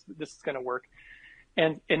that this is going to work.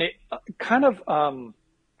 And it kind of,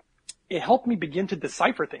 it helped me begin to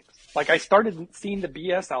decipher things. Like, I started seeing the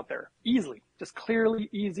BS out there easily, just clearly,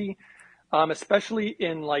 easy, especially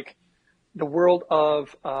in like the world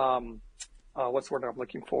of, what's the word I'm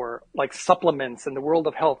looking for? Like supplements, in the world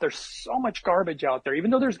of health. There's so much garbage out there.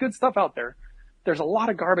 Even though there's good stuff out there, there's a lot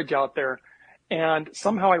of garbage out there. And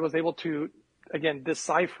somehow I was able to, again,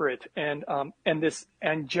 decipher it. And this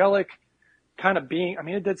angelic kind of being,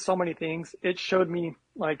 it did so many things. It showed me,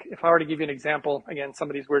 like, if I were to give you an example, again, some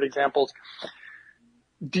of these weird examples.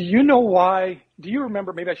 Do you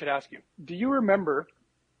remember, maybe I should ask you, do you remember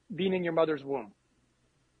being in your mother's womb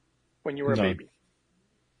when you were a baby?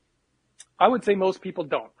 I would say most people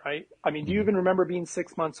don't, right? Do you even remember being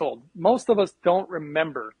 6 months old? Most of us don't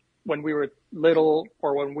remember when we were little,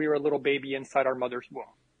 or when we were a little baby inside our mother's womb.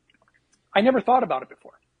 I never thought about it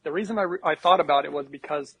before. The reason I thought about it was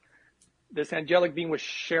because this angelic being was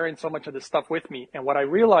sharing so much of this stuff with me. And what I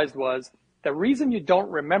realized was the reason you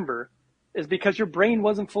don't remember is because your brain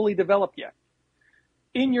wasn't fully developed yet.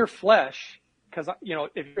 In your flesh, because, you know,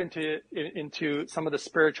 if you're into some of the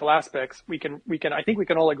spiritual aspects, I think we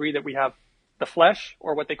can all agree that we have the flesh,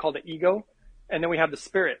 or what they call the ego, and then we have the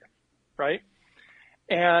spirit, right?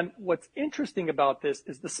 And what's interesting about this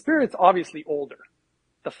is the spirit's obviously older.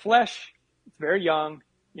 The flesh, it's very young.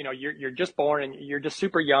 You know, you're just born and you're just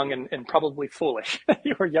super young and probably foolish.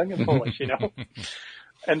 You're young and foolish, you know?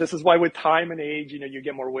 And this is why with time and age, you know, you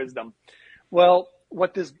get more wisdom. Well,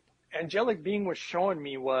 what this angelic being was showing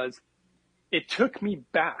me was it took me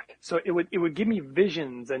back. So it would give me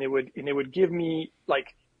visions, and it would give me,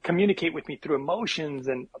 like, communicate with me through emotions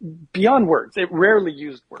and beyond words. It rarely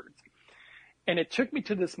used words. And it took me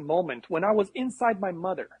to this moment when I was inside my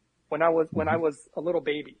mother, when I was a little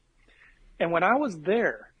baby. And when I was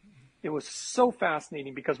there, it was so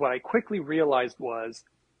fascinating, because what I quickly realized was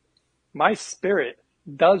my spirit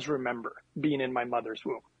does remember being in my mother's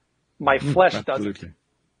womb. My flesh doesn't.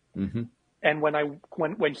 Mm-hmm. And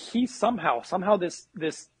when he somehow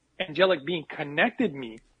this angelic being connected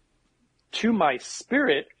me to my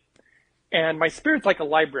spirit, and my spirit's like a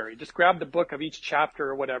library, just grab the book of each chapter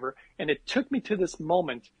or whatever. And it took me to this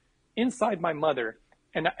moment inside my mother,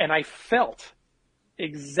 and I felt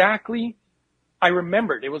exactly, I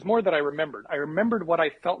remembered. It was more that I remembered. I remembered what I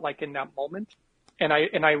felt like in that moment. And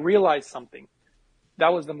I realized something.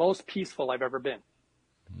 That was the most peaceful I've ever been.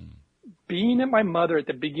 Being at my mother at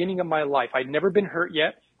the beginning of my life, I'd never been hurt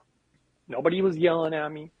yet. Nobody was yelling at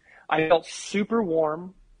me. I felt super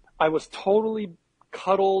warm. I was totally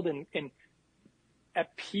cuddled and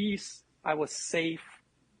at peace. I was safe,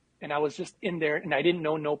 and I was just in there, and I didn't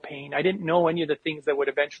know no pain. I didn't know any of the things that would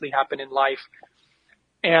eventually happen in life.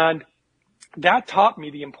 And that taught me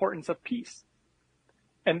the importance of peace.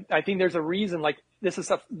 And I think there's a reason, like, this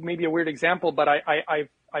is maybe a weird example, but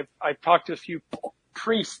I've talked to a few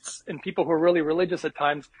priests and people who are really religious at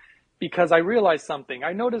times, because I realized something.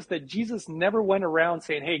 I noticed that Jesus never went around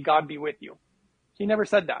saying, "Hey, God be with you." He never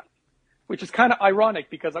said that, which is kind of ironic,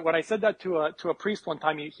 because when I said that to a priest one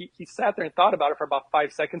time, he sat there and thought about it for about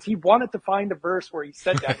 5 seconds. He wanted to find a verse where he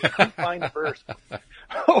said that. He couldn't find a verse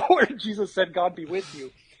where Jesus said, "God be with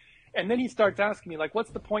you." And then he starts asking me, like,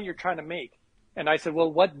 "What's the point you're trying to make?" And I said,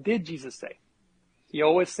 "Well, what did Jesus say?" He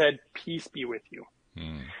always said, "Peace be with you."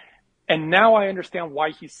 And now I understand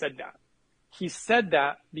why he said that. He said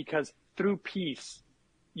that because through peace,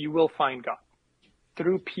 you will find God.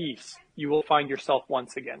 Through peace, you will find yourself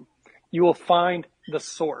once again. You will find the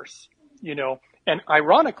source, you know. And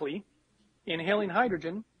ironically, inhaling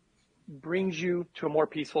hydrogen brings you to a more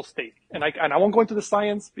peaceful state. And I won't go into the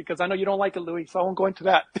science, because I know you don't like it, Louis, so I won't go into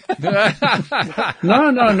that.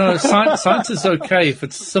 No. Science is okay if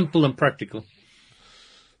it's simple and practical.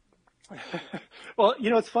 Well, you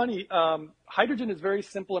know, it's funny. Hydrogen is very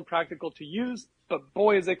simple and practical to use, but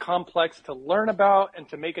boy, is it complex to learn about and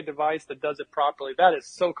to make a device that does it properly. That is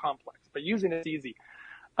so complex, but using it's easy.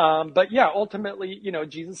 But yeah, ultimately, you know,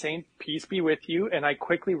 Jesus saying, "Peace be with you." And I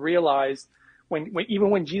quickly realized even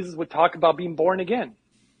when Jesus would talk about being born again,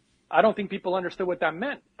 I don't think people understood what that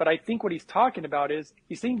meant. But I think what he's talking about is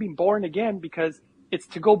he's saying being born again because it's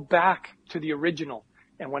to go back to the original.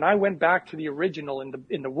 And when I went back to the original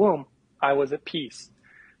in the womb, I was at peace.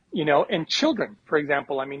 You know, and children, for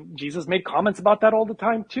example, I mean, Jesus made comments about that all the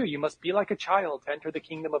time too. You must be like a child to enter the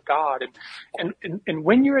kingdom of God. And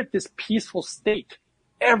when you're at this peaceful state,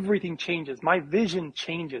 everything changes. My vision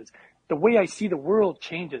changes. The way I see the world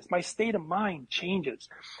changes. My state of mind changes.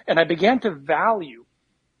 And I began to value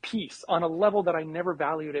peace on a level that I never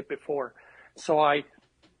valued it before. So I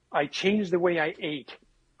changed the way I ate.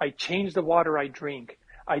 I changed the water I drink.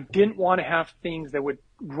 I didn't want to have things that would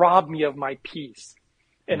rob me of my peace.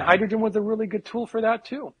 And hydrogen was a really good tool for that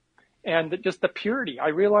too. And just the purity. I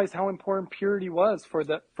realized how important purity was for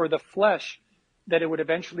the flesh, that it would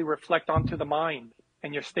eventually reflect onto the mind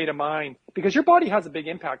and your state of mind, because your body has a big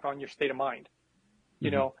impact on your state of mind, you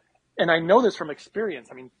know. And I know this from experience.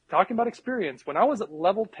 I mean, talking about experience, when I was at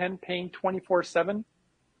level 10 pain 24/7,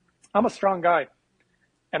 I'm a strong guy.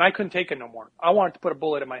 And I couldn't take it no more. I wanted to put a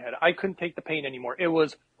bullet in my head. I couldn't take the pain anymore. It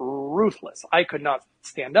was ruthless. I could not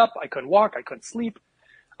stand up. I couldn't walk. I couldn't sleep.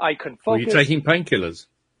 I couldn't focus. Were you taking painkillers?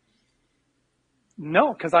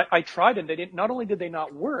 No, because I tried, and they didn't. Not only did they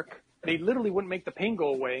not work, they literally wouldn't make the pain go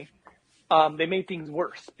away. They made things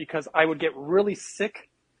worse, because I would get really sick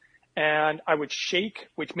and I would shake,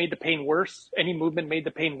 which made the pain worse. Any movement made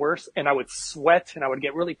the pain worse, and I would sweat and I would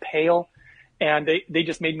get really pale. And they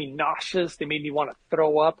just made me nauseous. They made me want to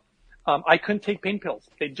throw up. I couldn't take pain pills.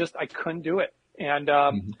 I couldn't do it.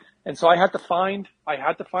 And so I had to find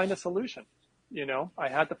a solution. You know, I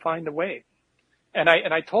had to find a way. And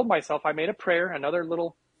I told myself, I made a prayer, another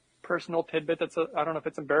little personal tidbit I don't know if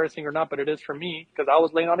it's embarrassing or not, but it is for me, because I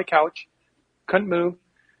was laying on a couch, couldn't move,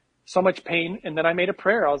 so much pain. And then I made a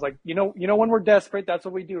prayer. I was like, when we're desperate, that's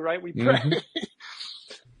what we do, right? We pray. Mm-hmm.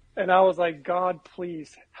 And I was like, God,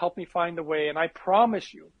 please help me find the way. And I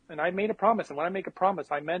promise you, and I made a promise. And when I make a promise,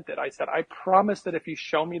 I meant it. I said, I promise that if you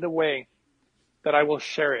show me the way, that I will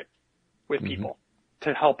share it with people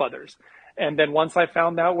to help others. And then once I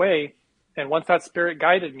found that way, and once that spirit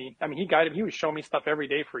guided me, I mean, he was showing me stuff every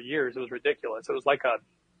day for years. It was ridiculous. It was like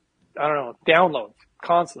downloads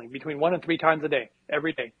constantly between 1 and 3 times a day,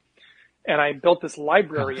 every day. And I built this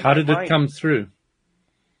library. How did it come through?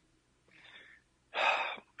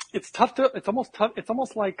 It's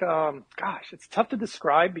almost like, it's tough to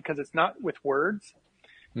describe because it's not with words.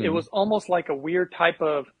 It was almost like a weird type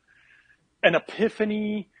of an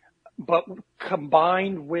epiphany, but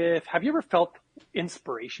combined with, have you ever felt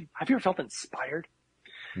inspiration? Have you ever felt inspired?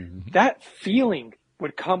 Mm-hmm. That feeling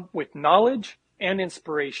would come with knowledge and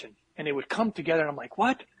inspiration, and it would come together. And I'm like,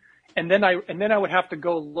 what? And then I would have to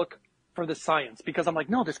go look for the science, because I'm like,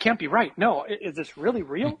 no, this can't be right. No, is this really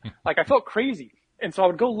real? Like, I felt crazy. And so I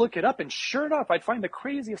would go look it up, and sure enough, I'd find the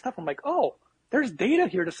craziest stuff. I'm like, oh, there's data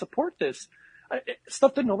here to support this.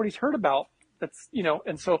 Stuff that nobody's heard about.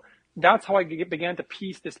 And so that's how I began to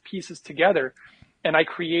piece these pieces together. And I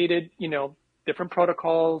created, different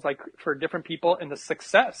protocols, like for different people. And the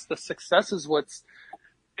success is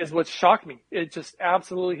what's shocked me. It just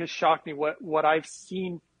absolutely has shocked me what I've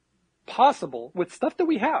seen possible with stuff that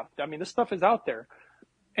we have. I mean, this stuff is out there.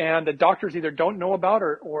 And the doctors either don't know about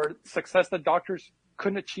or success that doctors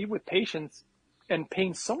couldn't achieve with patients, and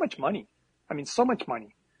paying so much money. I mean, so much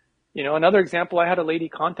money. Another example, I had a lady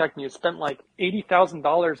contact me who spent like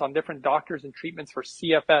 $80,000 on different doctors and treatments for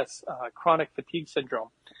CFS, chronic fatigue syndrome.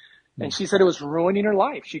 And she said it was ruining her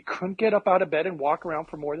life. She couldn't get up out of bed and walk around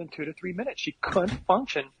for more than 2 to 3 minutes. She couldn't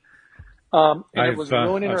function. And it was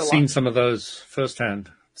ruining her life. I've seen some of those firsthand.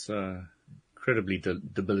 It's incredibly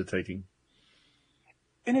debilitating.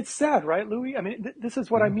 And it's sad, right, Louis? I mean, this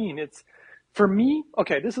is what I mean. It's, for me,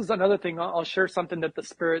 okay, this is another thing. I'll share something that the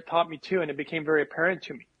Spirit taught me too, and it became very apparent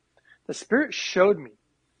to me. The Spirit showed me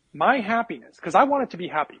my happiness, because I wanted to be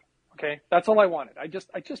happy, okay? That's all I wanted. I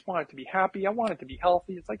just wanted to be happy. I wanted to be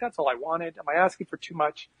healthy. It's like, that's all I wanted. Am I asking for too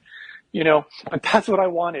much? But that's what I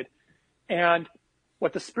wanted. And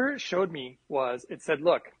what the Spirit showed me was, it said,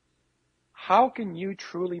 look, how can you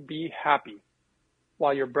truly be happy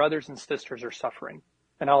while your brothers and sisters are suffering?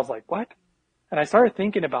 And I was like, what? And I started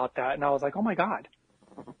thinking about that, and I was like, oh my God,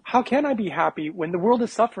 how can I be happy when the world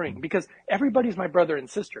is suffering? Because everybody's my brother and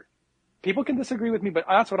sister. People can disagree with me, but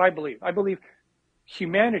that's what I believe. I believe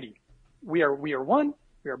humanity, we are one,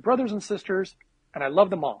 we are brothers and sisters, and I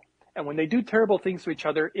love them all. And when they do terrible things to each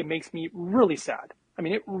other, it makes me really sad. I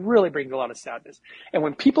mean, it really brings a lot of sadness. And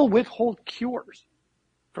when people withhold cures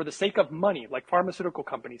for the sake of money, like pharmaceutical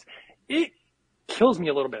companies, it kills me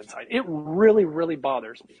a little bit inside. It really, really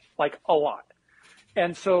bothers me, like a lot.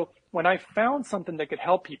 And so when I found something that could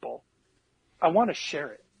help people, I want to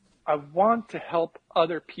share it. I want to help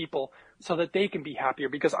other people so that they can be happier,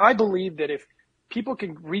 because I believe that if people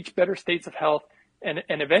can reach better states of health and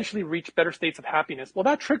eventually reach better states of happiness, well,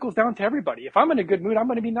 that trickles down to everybody. If I'm in a good mood, I'm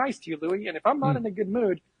going to be nice to you, Louis. And if I'm not in a good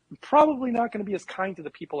mood, I'm probably not going to be as kind to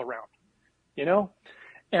the people around,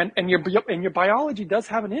 And your biology does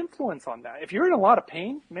have an influence on that. If you're in a lot of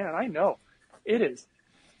pain, man, I know it is.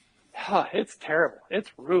 It's terrible.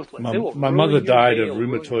 It's ruthless. My mother died of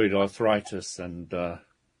rheumatoid arthritis, and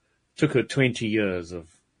took her 20 years of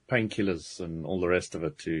painkillers and all the rest of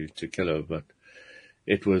it to kill her. But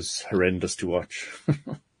it was horrendous to watch.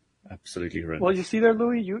 Absolutely horrendous. Well, you see there,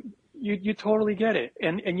 Louis, you totally get it.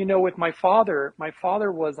 And with my father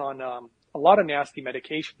was on a lot of nasty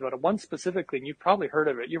medications, but one specifically, and you've probably heard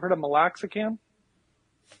of it. You've heard of meloxicam?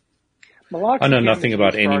 I know nothing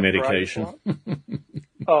about any medication.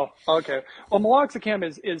 Oh, okay. Well, meloxicam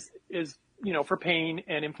is for pain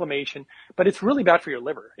and inflammation, but it's really bad for your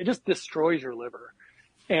liver. It just destroys your liver.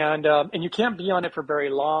 And you can't be on it for very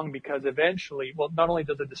long, because eventually, well, not only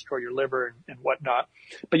does it destroy your liver and whatnot,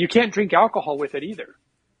 but you can't drink alcohol with it either.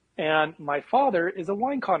 And my father is a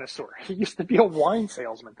wine connoisseur. He used to be a wine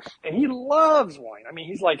salesman, and he loves wine. I mean,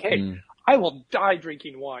 he's like, hey, I will die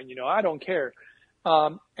drinking wine. I don't care.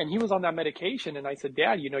 And he was on that medication. And I said,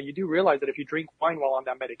 Dad, you do realize that if you drink wine while on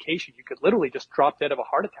that medication, you could literally just drop dead of a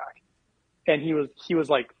heart attack. And he was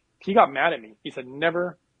like, he got mad at me. He said,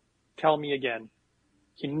 never tell me again.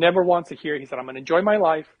 He never wants to hear. He said, I'm going to enjoy my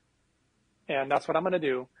life, and that's what I'm going to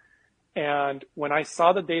do. And when I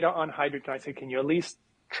saw the data on hydrogen, I said, can you at least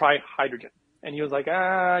try hydrogen? And he was like, and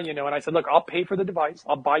I said, look, I'll pay for the device.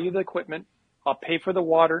 I'll buy you the equipment. I'll pay for the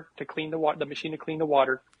water to clean the machine to clean the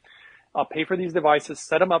water. I'll pay for these devices,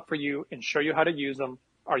 set them up for you, and show you how to use them.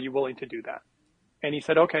 Are you willing to do that? And he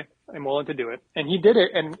said, okay, I'm willing to do it. And he did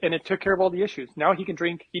it, and it took care of all the issues. Now he can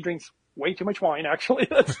drink. He drinks way too much wine, actually.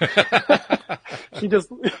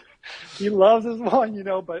 He loves his wine,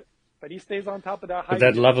 but he stays on top of that. But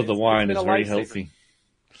that love of the wine is very healthy.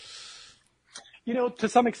 To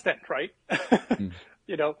some extent, right?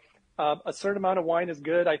 A certain amount of wine is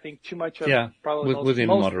good. I think too much of probably within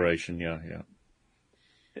moderation. Yeah.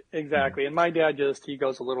 Exactly. And my dad he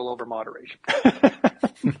goes a little over moderation.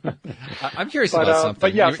 I'm curious about something.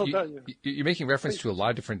 But yeah, you're making reference to a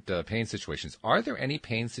lot of different pain situations. Are there any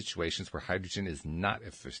pain situations where hydrogen is not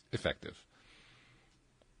effective?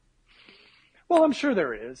 Well, I'm sure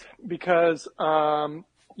there is because,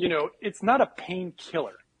 it's not a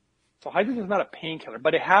painkiller. So hydrogen is not a painkiller,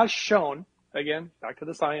 but it has shown, again, back to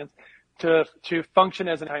the science, to function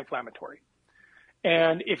as an anti-inflammatory.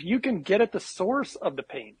 And if you can get at the source of the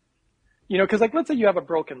pain, because let's say you have a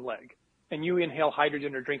broken leg and you inhale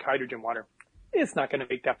hydrogen or drink hydrogen water, it's not going to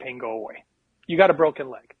make that pain go away. You got a broken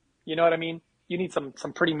leg. You know what I mean? You need some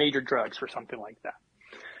pretty major drugs for something like that.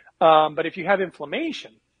 But if you have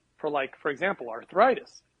inflammation for example,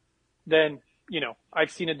 arthritis, then,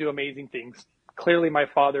 I've seen it do amazing things. Clearly my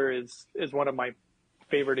father is one of my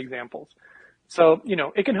favorite examples. So,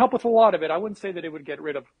 it can help with a lot of it. I wouldn't say that it would get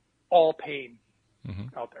rid of all pain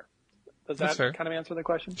out there. Does that kind of answer the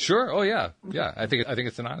question? Sure. Oh, yeah. Yeah. I think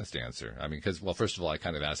it's an honest answer. I mean, first of all, I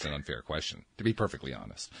kind of asked an unfair question, to be perfectly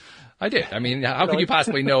honest. I did. I mean, how could you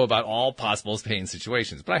possibly know about all possible pain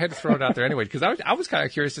situations? But I had to throw it out there anyway, because I was kind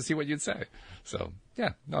of curious to see what you'd say. So,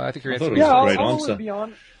 yeah. No, I think your answer was a great answer.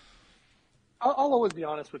 I'll always be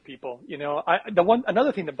honest with people.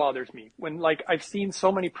 Another thing that bothers me when I've seen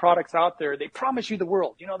so many products out there, they promise you the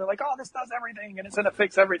world. They're like, oh, this does everything and it's going to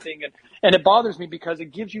fix everything. And it bothers me because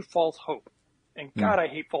it gives you false hope. And God, I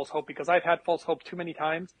hate false hope because I've had false hope too many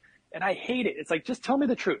times and I hate it. It's like, just tell me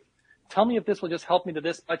the truth. Tell me if this will just help me to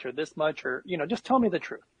this much or just tell me the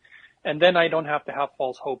truth. And then I don't have to have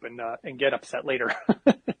false hope and get upset later.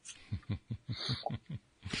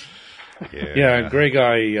 Yeah, Greg,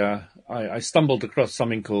 I stumbled across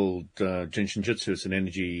something called Jinshin Jyutsu. It's an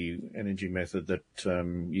energy method that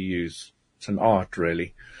you use. It's an art,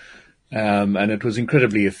 really. And it was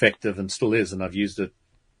incredibly effective and still is, and I've used it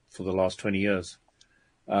for the last 20 years.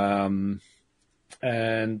 And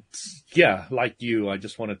yeah, like you, I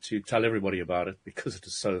just wanted to tell everybody about it because it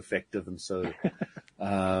is so effective and so,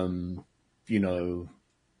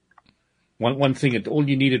 one thing, all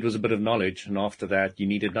you needed was a bit of knowledge. And after that, you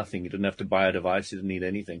needed nothing. You didn't have to buy a device. You didn't need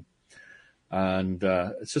anything. And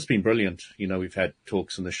it's just been brilliant. We've had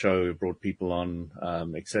talks on the show, brought people on,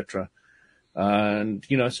 etc. And,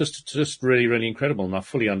 it's just really, really incredible. And I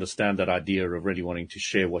fully understand that idea of really wanting to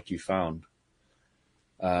share what you found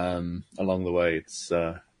along the way. It's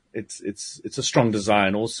a strong desire.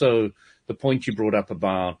 And also the point you brought up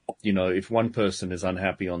about, if one person is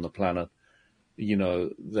unhappy on the planet,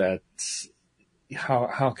 that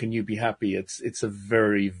how can you be happy? It's a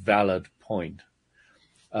very valid point.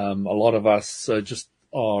 A lot of us just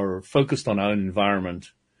are focused on our own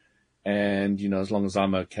environment, and as long as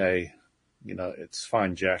I'm okay, it's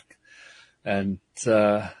fine, Jack. And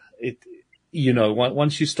once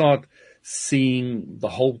you start seeing the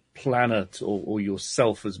whole planet or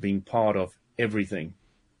yourself as being part of everything,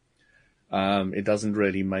 it doesn't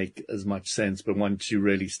really make as much sense. But once you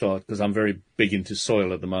really start, because I'm very big into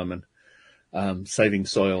soil at the moment, saving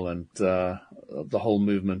soil and the whole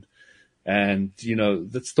movement. And,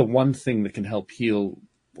 that's the one thing that can help heal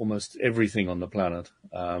almost everything on the planet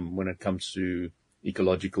when it comes to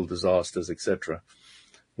ecological disasters, etc.,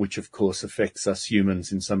 which, of course, affects us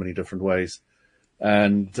humans in so many different ways.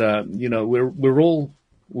 And, we're all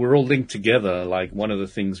linked together. Like one of the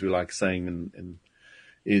things we like saying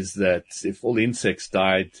is that if all the insects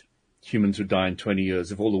died, humans would die in 20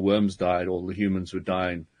 years. If all the worms died, all the humans would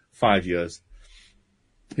die in 5 years.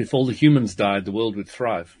 If all the humans died, the world would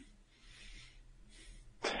thrive.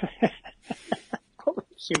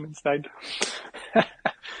 Humans died.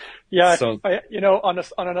 Yeah. So,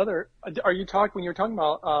 on another, when you're talking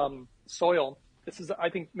about soil, I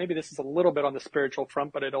think maybe this is a little bit on the spiritual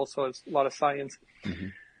front, but it also is a lot of science.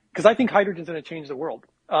 Because I think hydrogen's going to change the world.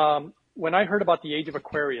 When I heard about the age of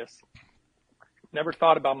Aquarius, never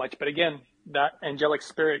thought about much, but again, that angelic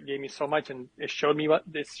spirit gave me so much, and it showed me about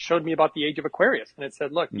the age of Aquarius. And it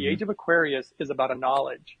said, look, the age of Aquarius is about a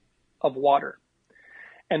knowledge of water.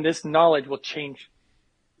 And this knowledge will change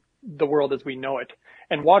the world as we know it.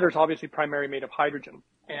 And water is obviously primarily made of hydrogen.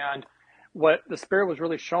 And what the Spirit was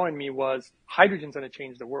really showing me was hydrogen's going to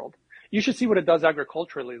change the world. You should see what it does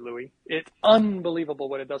agriculturally, Louis. It's unbelievable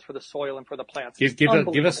what it does for the soil and for the plants.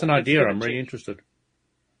 Give us an idea. I'm really interested.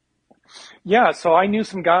 Yeah, so I knew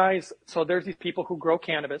some guys. So there's these people who grow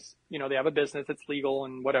cannabis. You know, they have a business, it's legal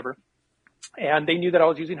and whatever. And they knew that I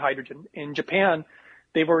was using hydrogen. In Japan,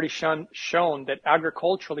 they've already shown that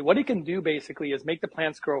agriculturally, what it can do basically is make the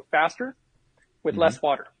plants grow faster with less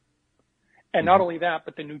water. And not only that,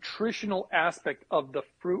 but the nutritional aspect of the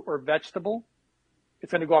fruit or vegetable,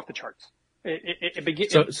 it's going to go off the charts.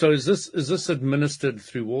 So is this administered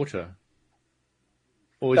through water?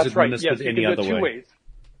 Or is it administered any other way? Two ways.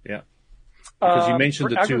 Yeah. Because you mentioned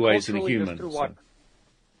the two ways in a human. So.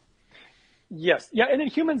 Yes. Yeah. And in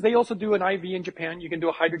humans, they also do an IV in Japan. You can do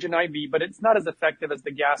a hydrogen IV, but it's not as effective as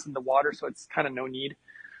the gas in the water. So it's kind of no need.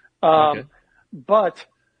 Okay. But,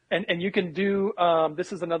 and you can do,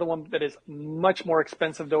 this is another one that is much more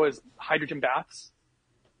expensive though, is hydrogen baths,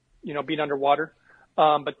 you know, being underwater.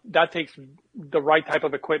 But that takes the right type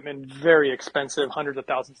of equipment, very expensive, hundreds of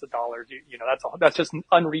thousands of dollars. You know, that's just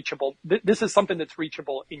unreachable. This is something that's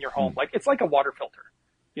reachable in your home. Like, it's like a water filter.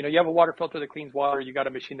 You know, you have a water filter that cleans water. You got a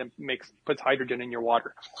machine that puts hydrogen in your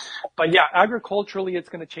water. But yeah, agriculturally, it's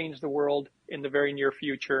going to change the world in the very near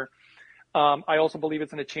future. I also believe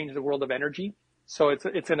it's going to change the world of energy. So it's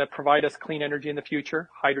going to provide us clean energy in the future.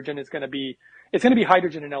 Hydrogen is going to be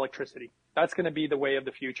hydrogen and electricity. That's going to be the way of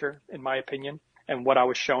the future, in my opinion, and what I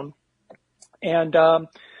was shown. And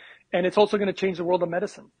it's also going to change the world of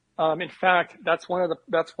medicine. In fact, that's one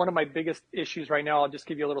of my biggest issues right now. I'll just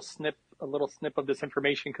give you a little snip of this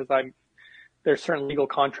information because there's certain legal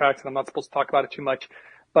contracts and I'm not supposed to talk about it too much.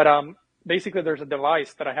 But, basically there's a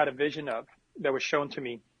device that I had a vision of that was shown to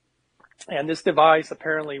me. And this device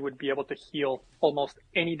apparently would be able to heal almost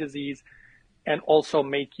any disease and also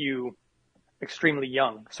make you extremely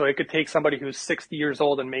young. So it could take somebody who's 60 years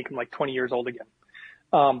old and make them like 20 years old again.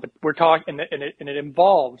 But we're talking, and it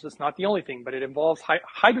involves, it's not the only thing, but it involves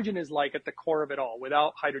hydrogen is like at the core of it all.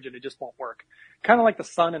 Without hydrogen, it just won't work. Kind of like the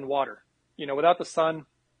sun and water. You know, without the sun,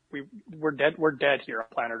 we're dead here on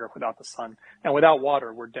planet Earth without the sun. And without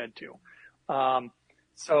water, we're dead too.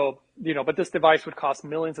 So, you know, but this device would cost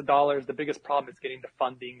millions of dollars. The biggest problem is getting the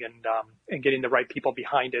funding and getting the right people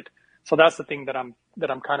behind it. So that's the thing that I'm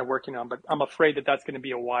kind of working on, but I'm afraid that that's going to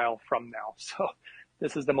be a while from now. So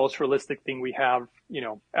this is the most realistic thing we have, you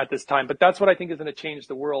know, at this time, but that's what I think is going to change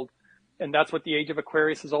the world. And that's what the age of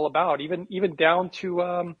Aquarius is all about. Even down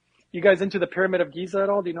to, you guys into the Pyramid of Giza at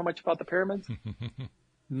all? Do you know much about the pyramids?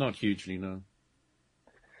 Not hugely, no.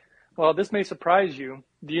 Well, this may surprise you.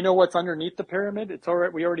 Do you know what's underneath the pyramid? It's all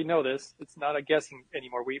right. We already know this. It's not a guessing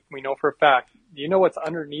anymore. We know for a fact. Do you know what's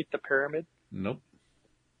underneath the pyramid? Nope.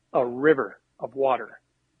 A river of water.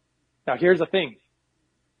 Now, here's the thing.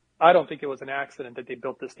 I don't think it was an accident that they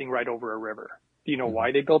built this thing right over a river. Do you know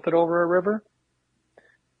why they built it over a river?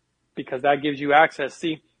 Because that gives you access.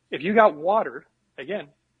 See, if you got water, again,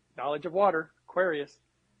 knowledge of water, Aquarius,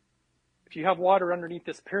 if you have water underneath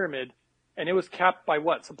this pyramid, and it was capped by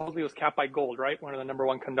what? Supposedly it was capped by gold, right? One of the number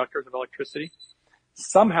one conductors of electricity.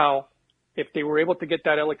 Somehow, if they were able to get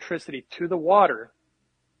that electricity to the water,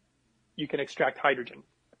 you can extract hydrogen.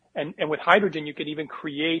 And with hydrogen, you could even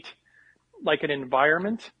create like an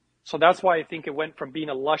environment. So that's why I think it went from being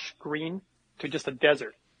a lush green to just a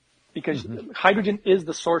desert. Because hydrogen is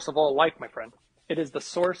the source of all life, my friend. It is the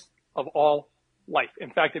source of all life.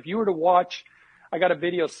 In fact, if you were to watch, I got a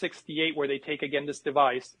video 68 where they take again this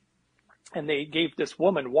device and they gave this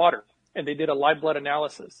woman water and they did a live blood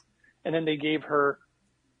analysis. And then they gave her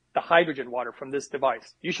the hydrogen water from this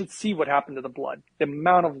device. You should see what happened to the blood, the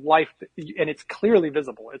amount of life, and it's clearly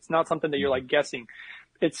visible. It's not something that you're like guessing.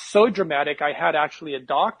 It's so dramatic. I had actually a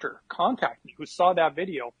doctor contact me who saw that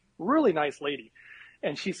video, really nice lady.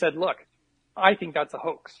 And she said, look, I think that's a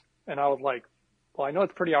hoax. And I was like, well, I know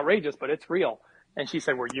it's pretty outrageous, but it's real. And she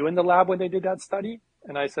said, were you in the lab when they did that study?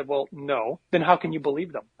 And I said, well, no. Then how can you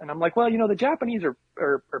believe them? And I'm like, well, you know, the Japanese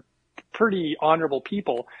are pretty honorable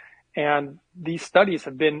people. And these studies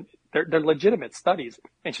have been, they're legitimate studies.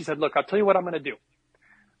 And she said, look, I'll tell you what I'm going to do.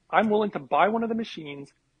 I'm willing to buy one of the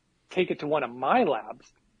machines, take it to one of my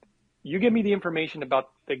labs. You give me the information about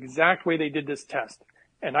the exact way they did this test,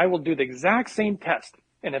 and I will do the exact same test.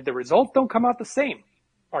 And if the results don't come out the same,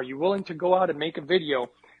 are you willing to go out and make a video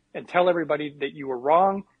and tell everybody that you were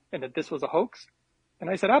wrong and that this was a hoax? And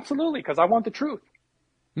I said, absolutely, because I want the truth.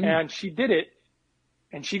 And she did it,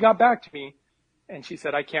 and she got back to me, and she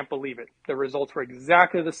said, I can't believe it. The results were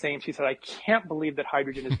exactly the same. She said, I can't believe that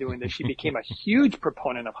hydrogen is doing this. She became a huge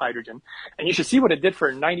proponent of hydrogen. And you should see what it did for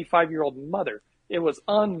a 95-year-old mother. It was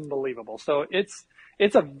unbelievable. So it's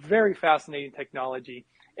It's a very fascinating technology,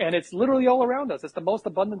 and it's literally all around us. It's the most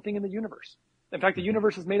abundant thing in the universe. In fact, the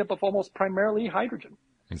universe is made up of almost primarily hydrogen.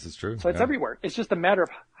 This is true. So it's everywhere. It's just a matter of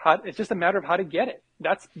how to get it.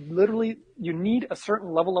 That's literally, you need a certain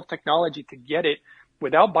level of technology to get it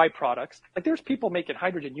without byproducts. Like there's people making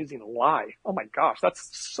hydrogen using lye. Oh my gosh, that's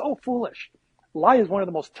so foolish. Lye is one of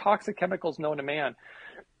the most toxic chemicals known to man.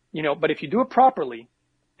 But if you do it properly,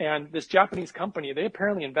 and this Japanese company, they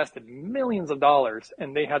apparently invested millions of dollars,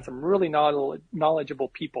 and they had some really knowledgeable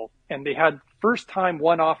people, and they had first-time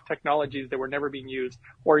one-off technologies that were never being used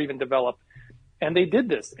or even developed. And they did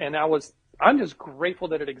this, and I'm just grateful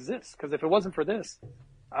that it exists, because if it wasn't for this,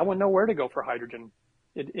 I wouldn't know where to go for hydrogen.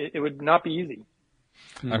 It would not be easy.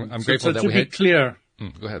 I'm grateful that to we be had... clear,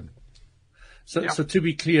 Go ahead. So to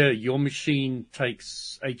be clear, your machine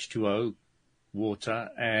takes H2O, water,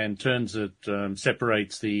 and turns it,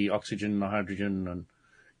 separates the oxygen and the hydrogen, and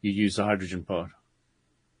you use the hydrogen part.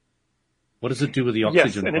 What does it do with the oxygen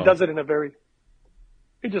part? Yes, and it does it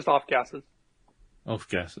it just off gases. Off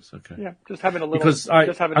gases, okay. Yeah, just having a little. Because I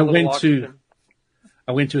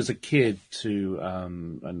went to as a kid to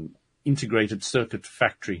an integrated circuit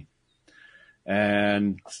factory,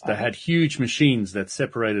 and they had huge machines that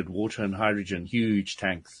separated water and hydrogen, huge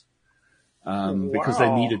tanks, because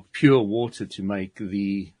they needed pure water to make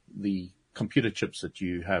the computer chips that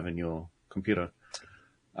you have in your computer,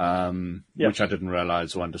 which I didn't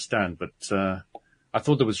realize or understand, but. I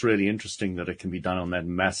thought that was really interesting that it can be done on that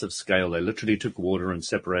massive scale. They literally took water and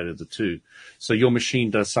separated the two. So your machine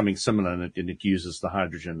does something similar, and it uses the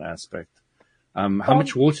hydrogen aspect. How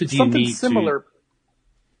much water do you need similar.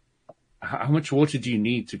 How much water do you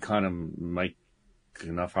need to kind of make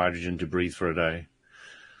enough hydrogen to breathe for a day?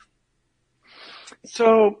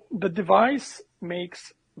 So the device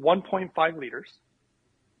makes 1.5 liters.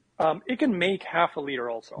 It can make half a liter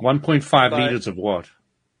also. 1.5 liters of what?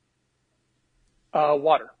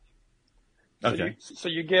 Water. Okay. So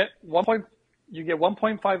you get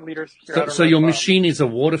 1.5 liters. So your machine is a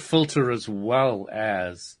water filter as well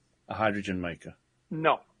as a hydrogen maker?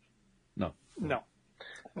 No. No.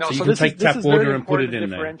 So you can take tap water and put it in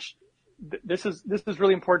there. This is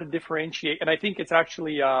really important to differentiate, and I think it's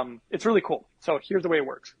actually it's really cool. So here's the way it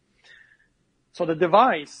works. So the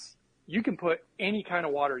device, you can put any kind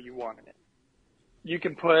of water you want in it. You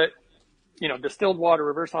can put distilled water,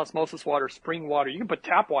 reverse osmosis water, spring water. You can put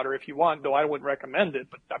tap water if you want, though I wouldn't recommend it,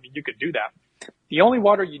 but I mean, you could do that. The only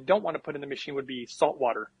water you don't want to put in the machine would be salt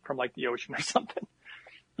water from like the ocean or something,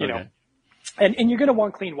 you know, and you're going to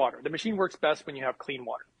want clean water. The machine works best when you have clean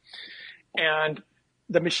water. And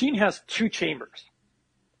the machine has 2 chambers,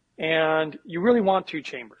 and you really want 2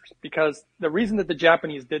 chambers because the reason that the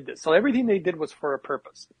Japanese did this, so everything they did was for a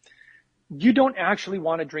purpose. You don't actually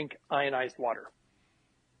want to drink ionized water.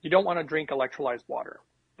 You don't want to drink electrolyzed water.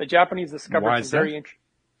 The Japanese discovered some very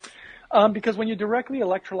interesting. Because when you directly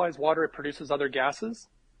electrolyze water, it produces other gases.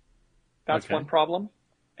 That's one problem.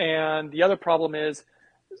 And the other problem is,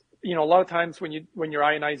 a lot of times when you're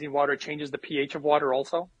ionizing water, it changes the pH of water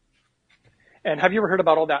also. And have you ever heard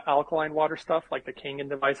about all that alkaline water stuff, like the Kangen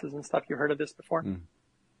devices and stuff? You heard of this before?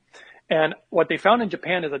 And what they found in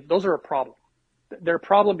Japan is that those are a problem. They're a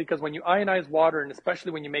problem because when you ionize water, and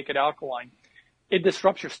especially when you make it alkaline, it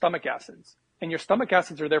disrupts your stomach acids, and your stomach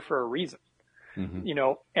acids are there for a reason,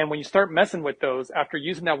 and when you start messing with those after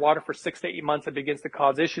using that water for 6 to 8 months, it begins to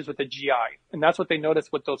cause issues with the GI. And that's what they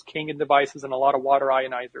noticed with those Kangen devices and a lot of water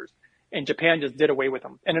ionizers. And Japan just did away with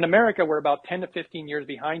them. And in America, we're about 10 to 15 years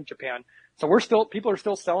behind Japan. So people are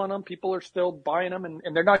still selling them. People are still buying them, and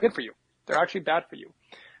they're not good for you. They're actually bad for you.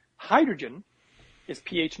 Hydrogen is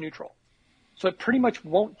pH neutral. So it pretty much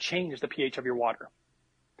won't change the pH of your water.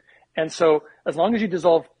 And so as long as you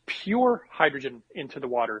dissolve pure hydrogen into the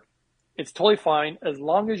water, it's totally fine. As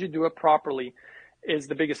long as you do it properly is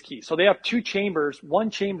the biggest key. So they have 2 chambers.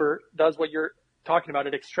 One chamber does what you're talking about.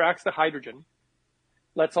 It extracts the hydrogen,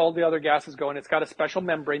 lets all the other gases go, and it's got a special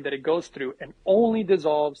membrane that it goes through and only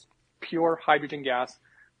dissolves pure hydrogen gas.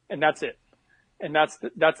 And that's it. And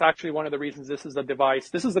that's actually one of the reasons this is a device.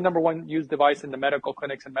 This is the number 1 used device in the medical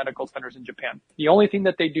clinics and medical centers in Japan. The only thing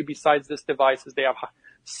that they do besides this device is they have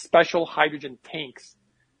special hydrogen tanks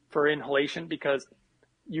for inhalation, because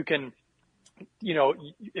you can,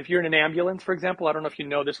 if you're in an ambulance, for example, I don't know if you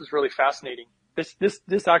know, this is really fascinating.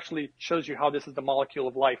 This actually shows you how this is the molecule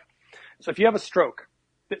of life. So if you have a stroke,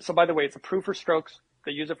 so by the way, it's approved for strokes.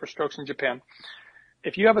 They use it for strokes in Japan.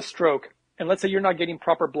 If you have a stroke, and let's say you're not getting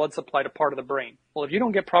proper blood supply to part of the brain. Well, if you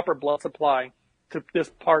don't get proper blood supply to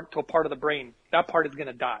a part of the brain, that part is going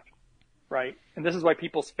to die, right? And this is why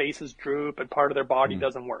people's faces droop and part of their body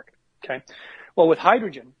doesn't work, okay? Well, with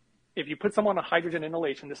hydrogen, if you put someone on hydrogen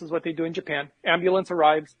inhalation, this is what they do in Japan. Ambulance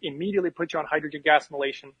arrives, immediately puts you on hydrogen gas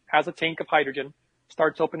inhalation, has a tank of hydrogen,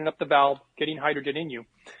 starts opening up the valve, getting hydrogen in you.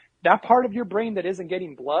 That part of your brain that isn't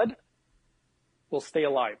getting blood will stay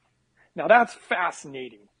alive. Now that's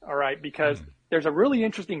fascinating, all right, because there's a really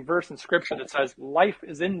interesting verse in scripture that says life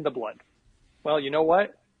is in the blood. Well, you know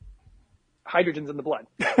what? Hydrogen's in the blood.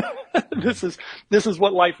 This is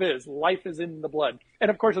what life is. Life is in the blood.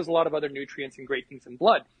 And of course, there's a lot of other nutrients and great things in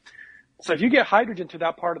blood. So if you get hydrogen to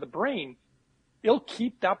that part of the brain, it'll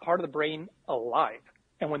keep that part of the brain alive.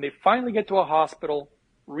 And when they finally get to a hospital,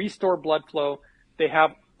 restore blood flow, they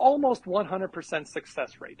have almost 100%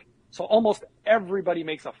 success rate. So almost everybody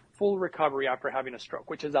makes a full recovery after having a stroke,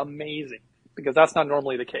 which is amazing because that's not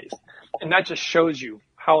normally the case. And that just shows you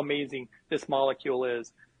how amazing this molecule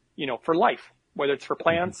is, for life, whether it's for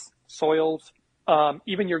plants, soils,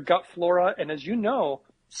 even your gut flora. And as you know,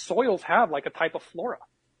 soils have like a type of flora,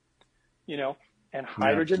 and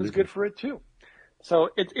hydrogen is good for it too. So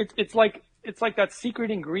it's like that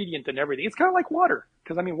secret ingredient in everything. It's kind of like water,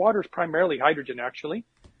 because water is primarily hydrogen actually.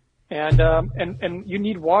 And you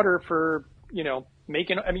need water for,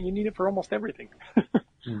 making, you need it for almost everything.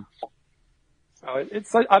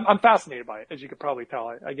 So I'm fascinated by it, as you could probably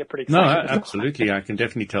tell. I get pretty excited. No, absolutely. I can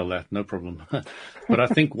definitely tell that. No problem. But I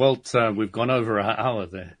think, Walt, we've gone over an hour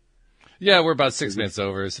there. Yeah, we're about 6 minutes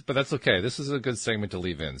over, but that's okay. This is a good segment to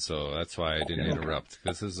leave in, so that's why I didn't interrupt.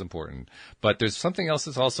 This is important. But there's something else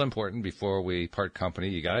that's also important before we part company.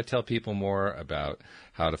 You got to tell people more about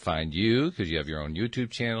how to find you, because you have your own YouTube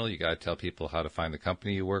channel. You got to tell people how to find the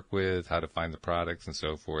company you work with, how to find the products, and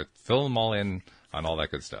so forth. Fill them all in on all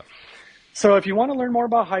that good stuff. So if you want to learn more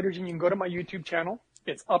about hydrogen, you can go to my YouTube channel.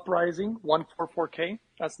 It's Uprising 144K.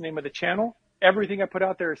 That's the name of the channel. Everything I put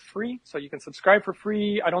out there is free, so you can subscribe for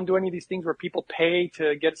free. I don't do any of these things where people pay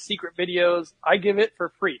to get secret videos. I give it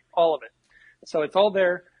for free, all of it. So it's all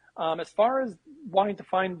there. As far as wanting to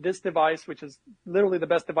find this device, which is literally the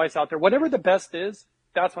best device out there, whatever the best is,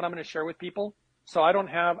 that's what I'm going to share with people. So I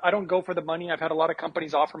don't go for the money. I've had a lot of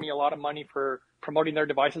companies offer me a lot of money for promoting their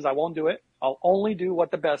devices. I won't do it. I'll only do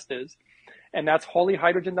what the best is. And that's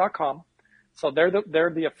holyhydrogen.com. So they're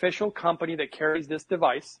the official company that carries this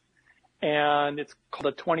device. And it's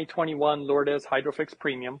called the 2021 Lourdes Hydrofix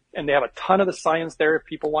Premium. And they have a ton of the science there. If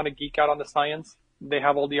people want to geek out on the science, they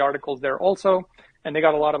have all the articles there also. And they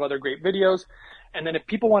got a lot of other great videos. And then if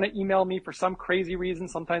people want to email me for some crazy reason,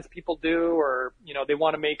 sometimes people do, or, they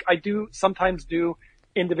want to I do sometimes do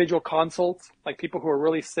individual consults, like people who are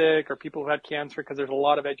really sick or people who had cancer, because there's a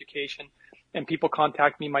lot of education. And people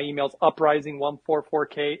contact me. My email's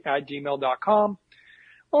uprising144k@gmail.com.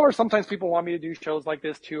 Or sometimes people want me to do shows like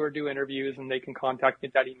this too, or do interviews, and they can contact me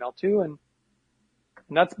at that email too. And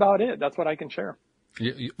that's about it. That's what I can share.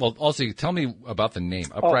 Well, also, tell me about the name,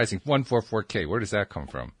 Uprising 144K. Where does that come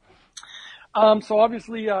from? So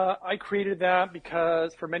obviously, I created that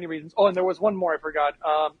because for many reasons. Oh, and there was one more I forgot.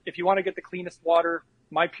 If you want to get the cleanest water,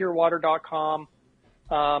 mypurewater.com.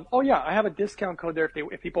 I have a discount code there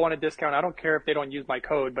if people want a discount. I don't care if they don't use my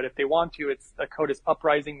code, but if they want to, the code is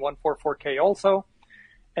Uprising144K also.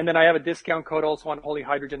 And then I have a discount code also on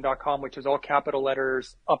holyhydrogen.com, which is all capital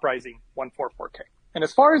letters, Uprising144K. And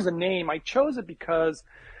as far as the name, I chose it because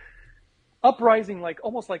uprising,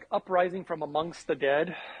 almost like uprising from amongst the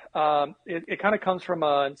dead. It kind of comes from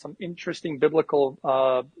some interesting biblical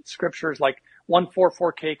scriptures, like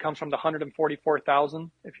 144K comes from the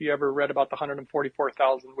 144,000. If you ever read about the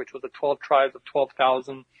 144,000, which was the 12 tribes of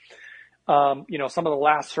 12,000. Some of the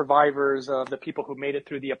last survivors of the people who made it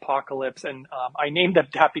through the apocalypse. And I named them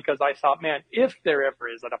that because I thought, man, if there ever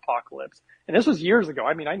is an apocalypse, and this was years ago.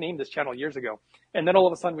 I named this channel years ago. And then all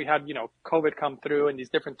of a sudden we had, COVID come through and these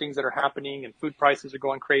different things that are happening and food prices are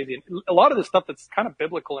going crazy. And a lot of the stuff that's kind of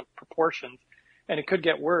biblical in proportions, and it could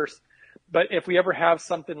get worse. But if we ever have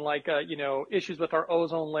something like, issues with our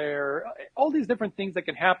ozone layer, all these different things that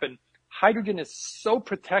can happen, hydrogen is so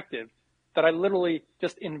protective that I literally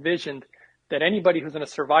just envisioned that anybody who's going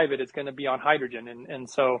to survive it is going to be on hydrogen. And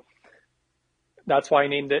so that's why I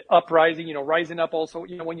named it Uprising, rising up also,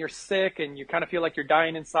 when you're sick and you kind of feel like you're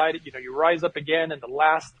dying inside it, you rise up again, and the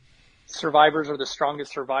last survivors are the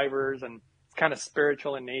strongest survivors, and it's kind of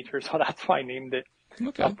spiritual in nature. So that's why I named it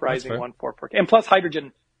Uprising 144K. And plus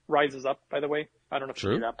hydrogen rises up, by the way. I don't know if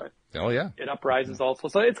you knew that, but it uprises also.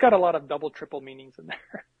 So it's got a lot of double, triple meanings in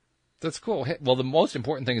there. That's cool. Well, the most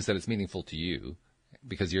important thing is that it's meaningful to you.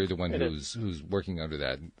 because you're the one who's working under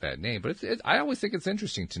that name. But I always think it's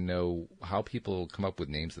interesting to know how people come up with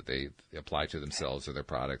names that they apply to themselves or their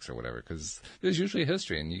products or whatever, because there's usually a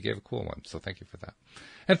history, and you gave a cool one. So thank you for that.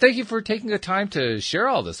 And thank you for taking the time to share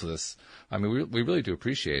all this with us. I mean, we really do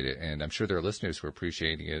appreciate it, and I'm sure there are listeners who are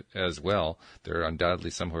appreciating it as well. There are undoubtedly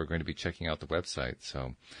some who are going to be checking out the website.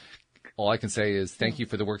 So all I can say is thank you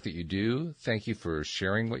for the work that you do. Thank you for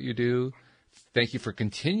sharing what you do. Thank you for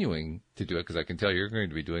continuing to do it, because I can tell you're going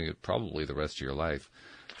to be doing it probably the rest of your life.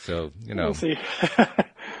 So, We'll see.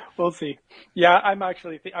 We'll see. Yeah, I'm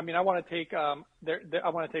actually, I want to take,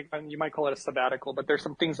 you might call it a sabbatical, but there's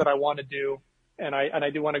some things that I want to do, and I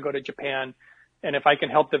do want to go to Japan. And if I can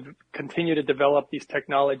help continue to develop these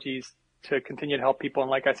technologies to continue to help people. And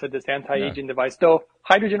like I said, this anti-aging device, though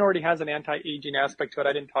hydrogen already has an anti-aging aspect to it.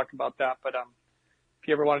 I didn't talk about that, but, if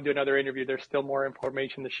you ever want to do another interview, there's still more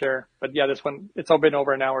information to share. But yeah, this one, it's all been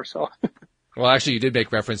over an hour, so. Well, actually, you did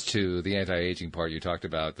make reference to the anti-aging part. You talked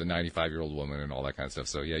about the 95-year-old woman and all that kind of stuff.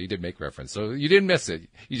 So yeah, you did make reference. So you didn't miss it.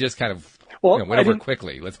 You just kind of went over it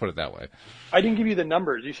quickly. Let's put it that way. I didn't give you the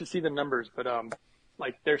numbers. You should see the numbers. But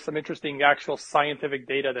there's some interesting actual scientific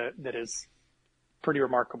data that is pretty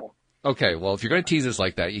remarkable. Okay, well, if you're going to tease us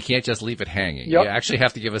like that, you can't just leave it hanging. Yep. You actually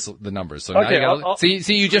have to give us the numbers. So now you gotta,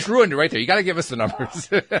 see, you just ruined it right there. You got to give us the numbers.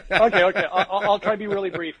 Okay. I'll try to be really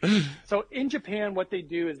brief. So in Japan, what they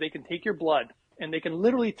do is they can take your blood and they can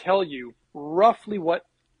literally tell you roughly what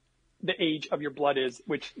the age of your blood is,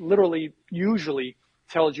 which literally usually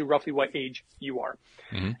tells you roughly what age you are.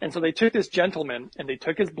 Mm-hmm. And so they took this gentleman and they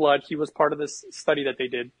took his blood. He was part of this study that they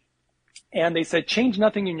did. And they said, change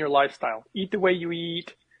nothing in your lifestyle. Eat the way you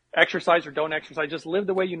eat. Exercise or don't exercise, just live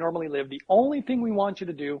the way you normally live. The only thing we want you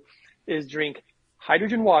to do is drink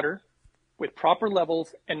hydrogen water with proper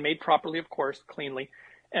levels and made properly, of course, cleanly.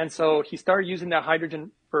 And so he started using that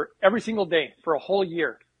hydrogen for every single day for a whole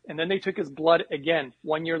year. And then they took his blood again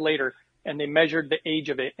 1 year later and they measured the age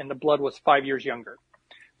of it, and the blood was 5 years younger.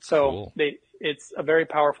 So cool. It's a very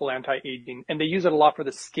powerful anti-aging, and they use it a lot for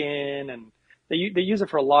the skin, and they use it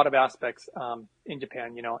for a lot of aspects in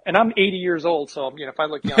Japan, And I'm 80 years old, so if I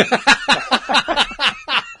look young.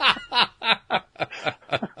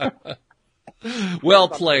 Well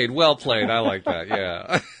played. I like that.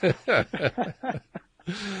 Yeah.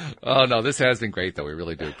 Oh no, this has been great though. We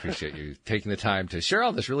really do appreciate you taking the time to share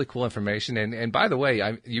all this really cool information. And by the way,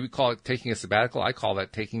 you call it taking a sabbatical. I call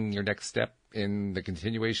that taking your next step in the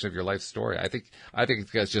continuation of your life story. I think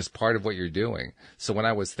that's just part of what you're doing. So when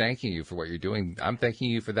I was thanking you for what you're doing, I'm thanking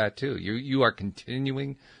you for that too. You are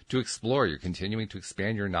continuing to explore. You're continuing to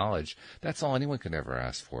expand your knowledge. That's all anyone can ever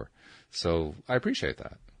ask for. So I appreciate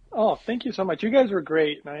that. Oh, thank you so much. You guys were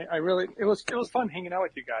great. And it was fun hanging out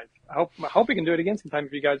with you guys. I hope we can do it again sometime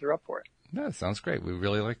if you guys are up for it. No, that sounds great. We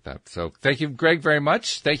really like that. So thank you, Greg, very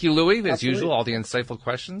much. Thank you, Louie, as usual, all the insightful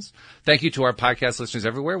questions. Thank you to our podcast listeners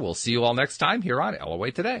everywhere. We'll see you all next time here on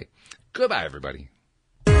LOA Today. Goodbye, everybody.